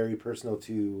very personal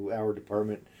to our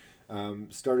department.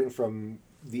 Starting from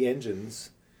the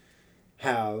engines,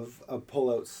 have a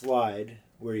pull-out slide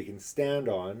where you can stand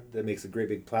on that makes a great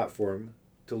big platform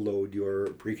to load your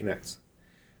pre-connects.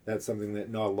 That's something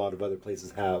that not a lot of other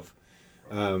places have.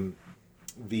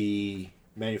 The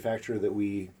manufacturer that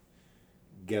we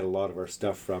get a lot of our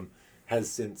stuff from has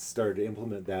since started to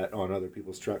implement that on other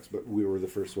people's trucks, but we were the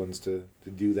first ones to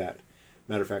do that.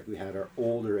 Matter of fact, we had our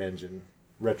older engine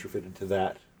retrofitted to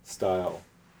that style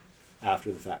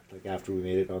after the fact, like after we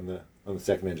made it on the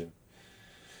second engine.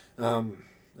 And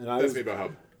that's made by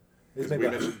Hub. It's We made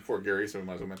by, mentioned Fort Gary, so we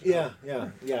might as well mention Hub.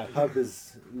 yeah. Hub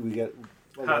is, we get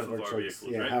a lot Half of of our our trucks.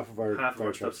 vehicles, Yeah, right? half of our Half of fire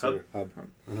our trucks stuff's are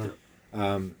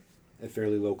Hub. They're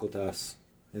fairly local to us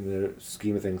in the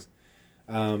scheme of things.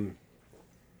 And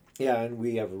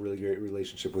we have a really great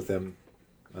relationship with them.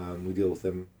 We deal with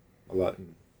them a lot,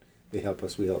 and they help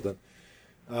us. We help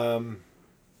them.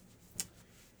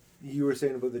 You were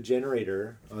saying about the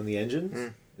generator on the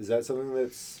engines. Is that something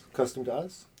that's custom to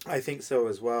us? I think so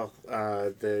as well.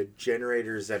 The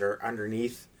generators that are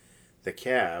underneath the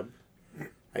cab,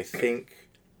 I think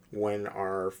when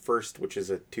our first, which is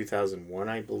a 2001,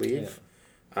 I believe,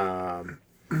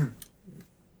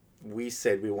 we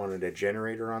said we wanted a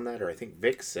generator on that, or I think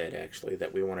Vic said actually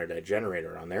that we wanted a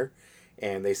generator on there,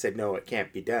 and they said no, it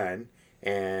can't be done.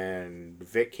 And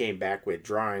Vic came back with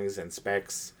drawings and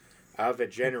specs of a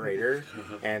generator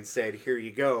and said, here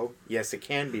you go. Yes, it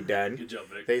can be done. Good job,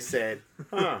 Vic. They said,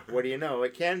 what do you know?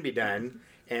 It can be done.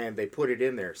 And they put it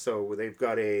in there. So they've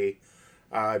got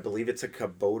I believe it's a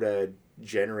Kubota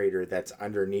generator that's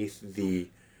underneath the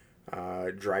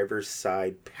driver's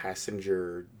side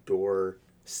passenger door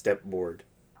step board.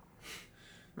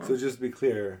 So just to be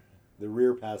clear, the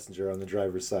rear passenger on the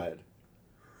driver's side.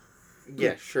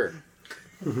 Yeah, sure.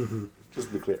 Just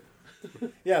to be clear.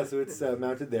 Yeah, so it's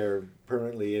mounted there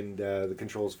permanently, and the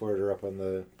controls for it are up on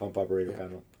the pump operator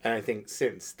panel. And I think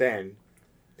since then,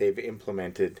 they've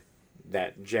implemented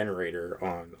that generator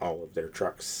on all of their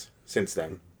trucks since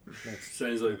then.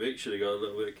 Sounds like Vic should have got a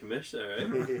little bit of commission there,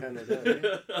 right? Yeah, no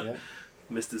doubt, yeah.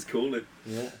 Missed his calling.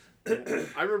 Yeah.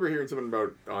 I remember hearing something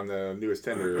about on the newest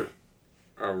tender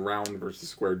a round versus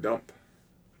square dump,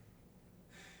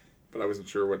 but I wasn't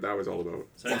sure what that was all about.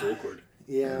 Sounds awkward.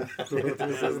 Yeah.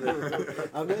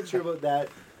 I'm not sure about that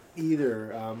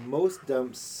either. Most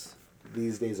dumps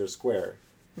these days are square.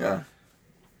 Yeah.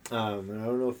 And I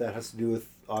don't know if that has to do with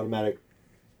automatic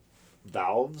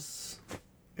valves.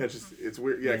 Yeah, it's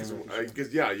weird. Yeah,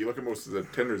 because you look at most of the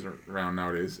tenders around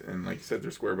nowadays, and like you said,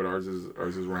 they're square, but ours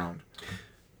is round.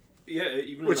 Yeah,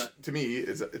 even Which on that, to me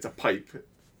is it's a pipe.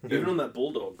 even on that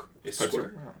Bulldog, it's Pipes are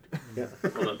square. round. Yeah.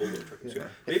 On that Bulldog truck, it's Yeah.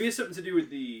 square. Maybe it's something to do with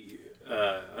the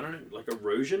I don't know, like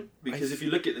erosion. Because if you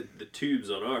look at the tubes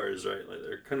on ours, right, like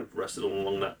they're kind of rested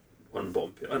along that one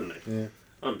bump. I don't know. Yeah.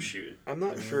 I'm shooting. I'm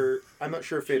not sure if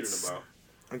Shooting it's about.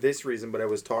 this reason, but I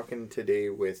was talking today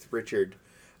with Richard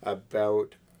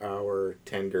about our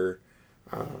tender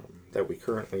that we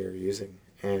currently are using,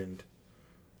 and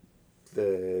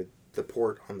the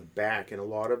port on the back, and a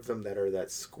lot of them that are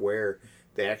that square,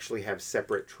 they actually have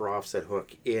separate troughs that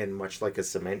hook in, much like a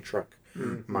cement truck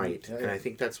might. Yeah, And yeah. I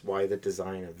think that's why the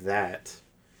design of that,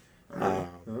 Okay.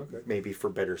 maybe for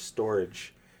better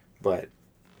storage, but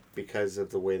because of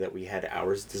the way that we had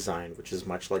ours designed, which is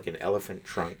much like an elephant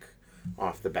trunk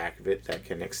off the back of it that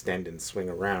can extend and swing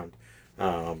around.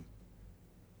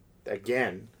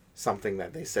 Again, something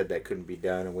that they said that couldn't be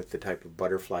done, and with the type of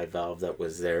butterfly valve that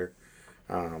was there,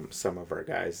 some of our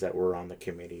guys that were on the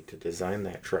committee to design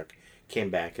that truck came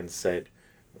back and said,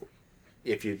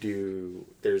 if you do,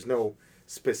 there's no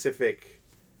specific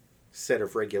set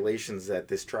of regulations that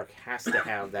this truck has to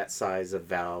have that size of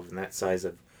valve and that size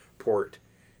of port.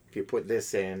 If you put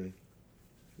this in,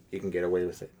 you can get away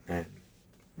with it. And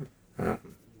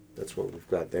that's what we've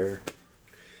got there.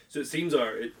 So it seems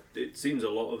it seems a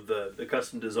lot of the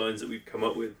custom designs that we've come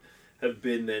up with have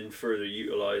been then further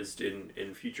utilized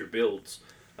in future builds,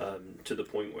 to the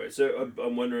point where. So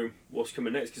I'm wondering what's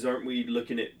coming next, because aren't we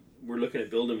looking at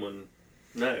building one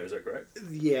now? Is that correct?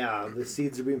 Yeah, the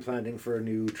seeds are being planting for a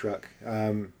new truck.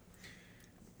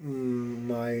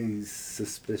 My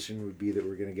suspicion would be that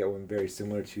we're going to get one very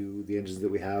similar to the engines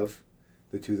that we have,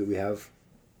 the two that we have.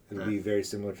 It'll be very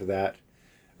similar to that,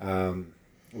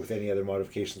 with any other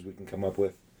modifications we can come up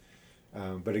with.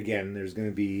 But again, there's going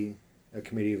to be a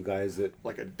committee of guys that...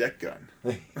 Like a deck gun.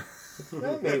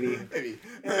 Well, maybe. Maybe.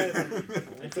 I I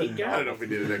don't know if we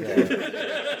did a deck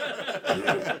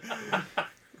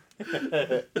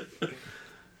gun.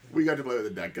 We got to play with a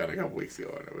deck gun a couple weeks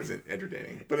ago, and it was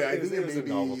entertaining. But I think it was a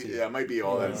novelty. it might be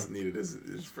all that's needed is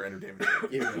for entertainment.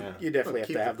 You definitely have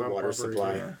Keep to have the the pump water operating.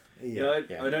 supply. Yeah,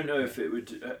 I don't know if it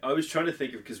would. I was trying to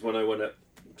think of, because when I went up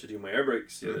to do my air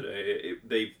brakes the other day,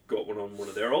 they've got one on one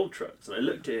of their old trucks, and I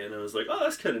looked at it and I was like, oh,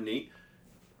 that's kind of neat.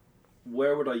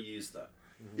 Where would I use that?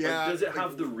 Yeah. Like, does it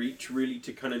have the reach really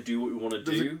to kind of do what we want to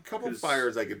There's do? a couple 'Cause-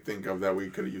 fires I could think of that we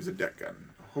could have used a deck gun.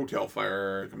 Hotel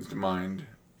fire comes to mind,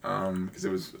 because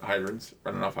it was hydrants,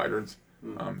 running off hydrants.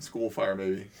 School fire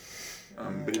maybe.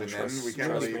 But even then, we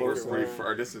can't really trust worry for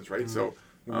our distance, right? So,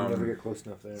 We would never get close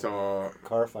enough there. so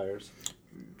Car fires.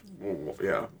 well,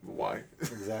 yeah, why?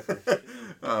 Exactly.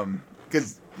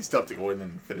 Because you still have to go in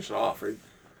and finish it off, right?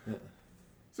 Yeah.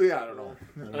 So yeah, I don't know.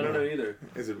 I don't know either.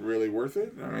 Is it really worth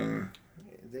it? I mean,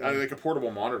 like a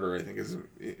portable monitor, I think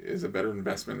is a better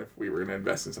investment if we were going to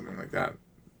invest in something like that.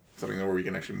 Something where we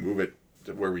can actually move it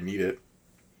to where we need it,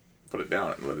 put it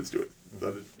down, and let it do it.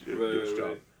 Let it do its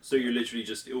job. So you're literally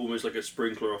just almost like a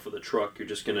sprinkler off of the truck. You're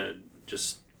just gonna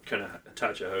kind of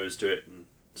attach a hose to it and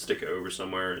stick it over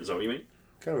somewhere. Is that what you mean?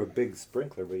 Kind of a big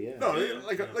sprinkler, but yeah. No,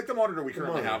 like the monitor we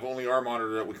currently have. Only our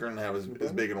monitor that we currently have is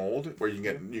big and old. Where you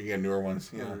can get newer ones.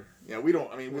 Yeah, yeah. We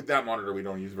don't. I mean, with that monitor, we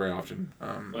don't use very often.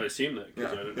 I assume that. 'Cause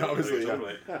Yeah, I don't know obviously, what you're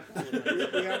talking about.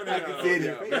 we haven't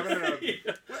had.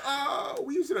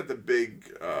 We use it at the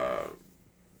big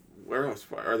warehouse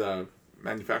fire, or the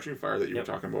manufacturing fire that you were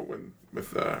talking about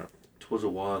with. Twas a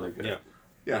while ago. Yeah. I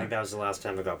Yeah, think that was the last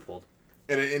time it got pulled.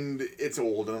 and it's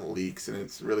old and it leaks and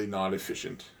it's really not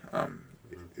efficient.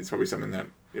 It's probably something that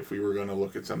if we were going to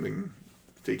look at something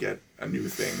to get a new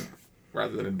thing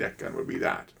rather than a deck gun would be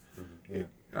that. Yeah.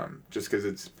 Just because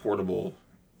it's portable,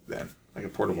 then like a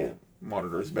portable Yeah.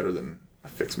 monitor is better than a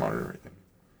fixed monitor. I think.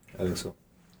 I think so.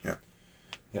 Yeah.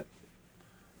 Yeah.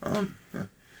 Yeah.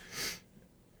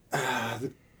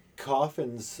 The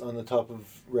coffins on the top of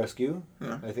Rescue,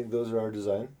 Yeah. I think those are our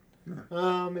design.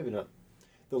 Maybe not.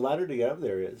 The ladder to get up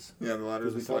there is. Yeah, the ladder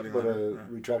Because is we talked about ladder.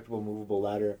 a retractable, movable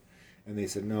ladder, and they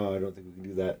said, no, I don't think we can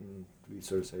do that. And we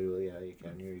sort of said, well, yeah, you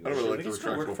can. Here you I don't go. really I like think the it's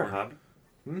gonna work retractable for part.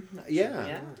 Hub. Yeah.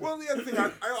 Yeah. Well, the other thing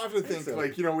I often think, so.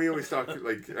 like, we always talk,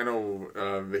 like, I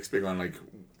know Vic's big on, like,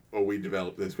 oh, we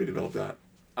developed this, we developed that.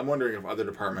 I'm wondering if other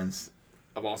departments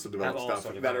have also developed Have stuff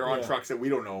also that are on developed. trucks that we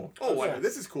don't know. Oh, Yeah.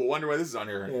 this is cool. Wonder why this is on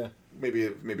here. Yeah. Maybe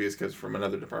it's because from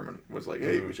another department was like,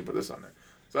 hey, we should put this on there.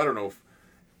 So I don't know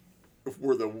if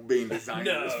we're the main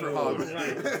designers for Hub.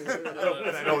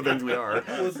 I don't think we are.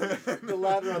 The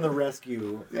ladder on the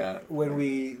Rescue, Yeah. when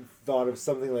we thought of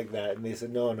something like that, and they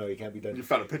said, no, you can't be done. You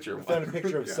found a picture. We found a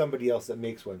picture of Yeah. somebody else that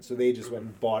makes one, so they just went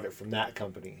and bought it from that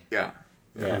company. Yeah.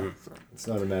 Yeah. So. It's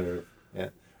not a matter of, yeah.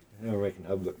 I know we're making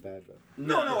Hub look bad, but.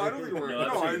 No, I don't think we're.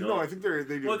 absolutely not. I think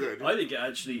they do Well, good. I think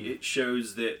it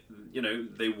shows that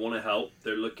they want to help.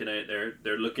 They're looking out there.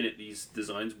 They're looking at these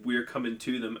designs. We're coming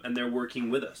to them, and they're working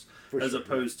with us, For as sure.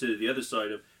 opposed to the other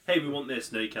side of, hey, we want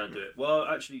this. No, you can't do it. Well,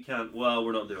 actually, you can't. Well,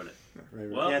 we're not doing it. Right.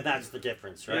 Well, Yeah, that's the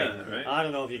difference, right? Yeah, right. I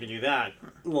don't know if you can do that.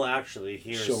 Well, actually,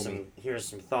 Show me. here's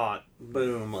some thought.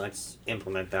 Boom, let's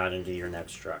implement that into your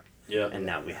next truck. yeah, And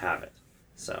now we have it.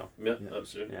 So, yeah,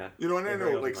 absolutely. yeah. And I They're know,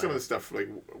 very like, some of the open-minded. stuff, like,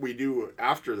 we do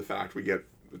after the fact, we get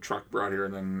the truck brought here,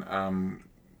 and then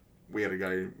we had a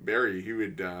guy, Barry, he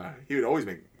would always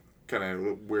make kind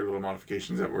of weird little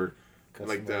modifications that were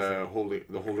like the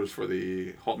holders for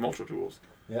the mulcher tools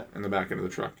Yeah. in the back end of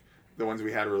the truck. The ones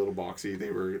we had were a little boxy. They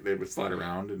would slide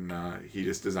around, and he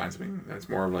just designed something that's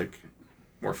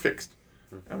more fixed,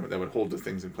 and that would hold the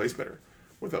things in place better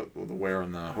without the wear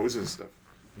on the hoses and stuff.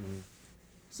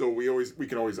 So we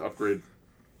can always upgrade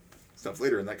stuff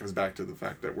later, and that comes back to the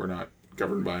fact that we're not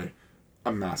governed by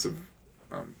a massive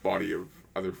body of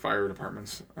other fire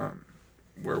departments.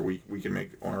 where we can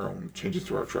make our own changes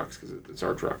to our trucks because it's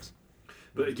our trucks.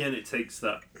 But again, it takes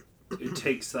that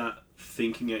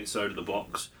thinking outside of the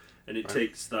box, and it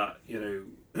takes that, you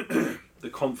know, the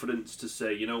confidence to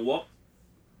say, you know what,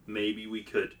 maybe we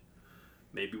could,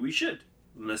 maybe we should.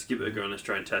 Let's give it a go and let's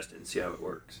try and test it and see how it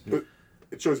works. But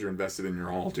it shows you're invested in your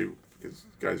haul too, because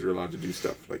guys are allowed to do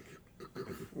stuff. Like,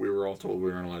 if we were all told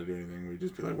we weren't allowed to do anything, we'd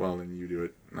just be like, well, then you do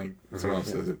it. Like, someone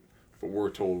else does it. But we're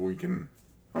told we can,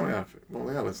 oh yeah,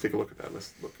 well, yeah, let's take a look at that.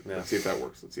 Let's see if that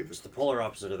works. Let's see if It's it's... the polar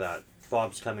opposite of that.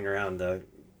 Bob's coming around the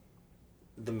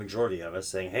majority of us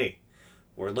saying, hey,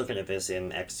 we're looking at this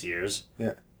in X years.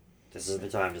 Yeah. This is the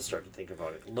time to start to think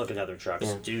about it. Look at other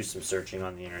trucks. Do some searching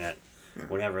on the internet.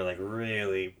 Whatever, like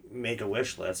really make a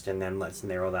wish list, and then let's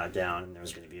narrow that down. And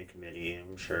there's going to be a committee,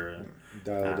 I'm sure,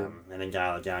 Dial it in. and then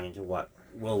dial it down into what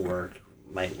will work,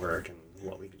 might work, and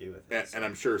what we can do with it. And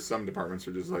I'm sure some departments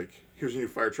are just like, here's a new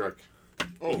fire truck.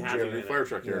 Oh, we happy have a new with fire it.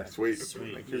 truck here. Yeah. Sweet.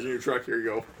 Sweet. Like, here's a new truck. Here you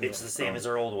go. It's the same as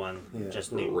our old one,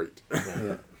 just new. Great.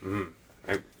 Yeah.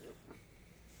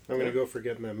 I'm gonna go for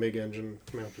getting that MIG engine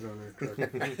mounted on our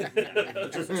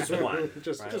truck. Just one.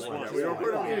 just Right, just like one. Yeah, we don't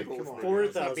put Yeah, any come goals on. in.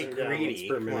 4,000 Be gallons greedy.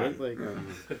 per Come minute. on.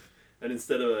 Like, And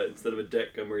instead of a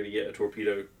deck gun, we're going to get a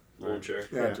torpedo launcher.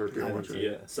 Yeah, Yeah. torpedo launcher.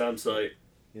 Yeah, SAM site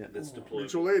Yeah. that's deployed.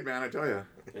 Mutual aid, man, I tell you.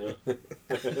 Yeah.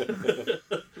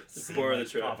 Borrow the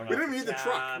truck. We didn't need the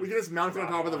truck. We can just mount it on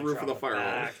top of the roof of the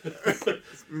fire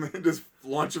hall. Just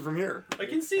launch it from here. I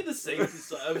can see the safety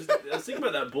side. I was thinking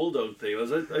about that bulldog thing.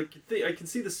 I can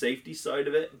see the safety side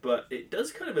of it, but it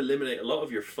does kind of eliminate a lot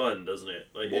of your fun, doesn't it?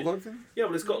 Like Bulldog thing? yeah,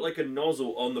 but it's got like a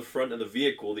nozzle on the front of the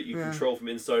vehicle that you Yeah. control from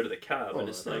inside of the cab, and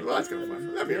it's like Well, that's kind of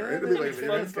fun. That'd be alright. It'd be like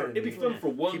it'd be fun for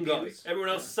one guy. Everyone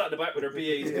else is sat in the back with their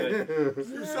BAs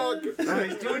going,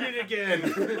 he's doing it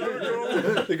again.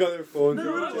 They got their phones.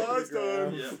 No, out, last checking the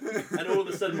time. ground. yeah. And all of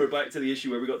a sudden we're back to the issue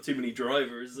where we got too many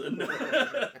drivers and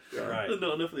Right.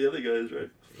 not enough of the other guys, right?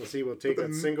 We'll see. We'll take But that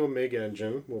the- single MIG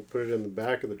engine. We'll put it in the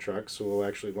back of the truck, so we'll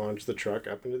actually launch the truck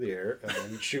up into the air and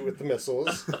then shoot with the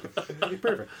missiles. It'll be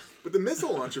perfect. But the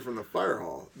missile launcher from the fire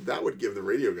hall, that would give the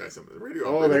radio guy something. The radio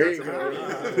Oh, operator there got you something.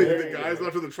 go. The, There the you guys go.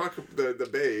 left of the truck, the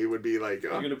bay would be like,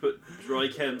 I'm gonna put dry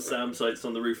chem SAM sites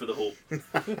on the roof of the hole.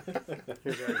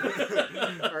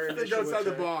 Our think initial outside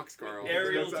the attack. box, Carl. Think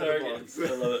Aerial outside the targets.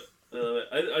 box. I love it. I love it.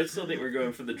 I still think we're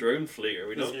going for the drone fleet, are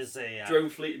we I was not? going to say, Drone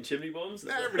fleet and chimney bombs?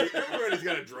 Everybody's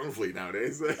got a drone fleet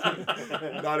nowadays.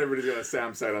 Not everybody's got a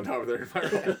SAM site on top of their fire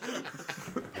hall.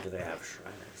 do they have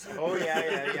Shriners? Oh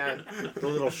yeah. The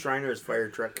little Shriners fire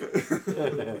truck.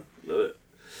 Love it.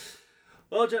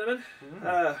 Well, gentlemen,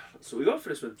 that's what we got for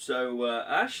this one. So,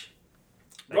 Ash,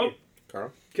 Rob,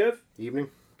 Carl. Kev, Evening.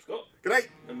 Scott, Good night.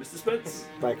 and Mr. Spence.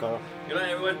 Bye, Carl. Good night,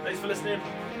 everyone. Thanks for listening.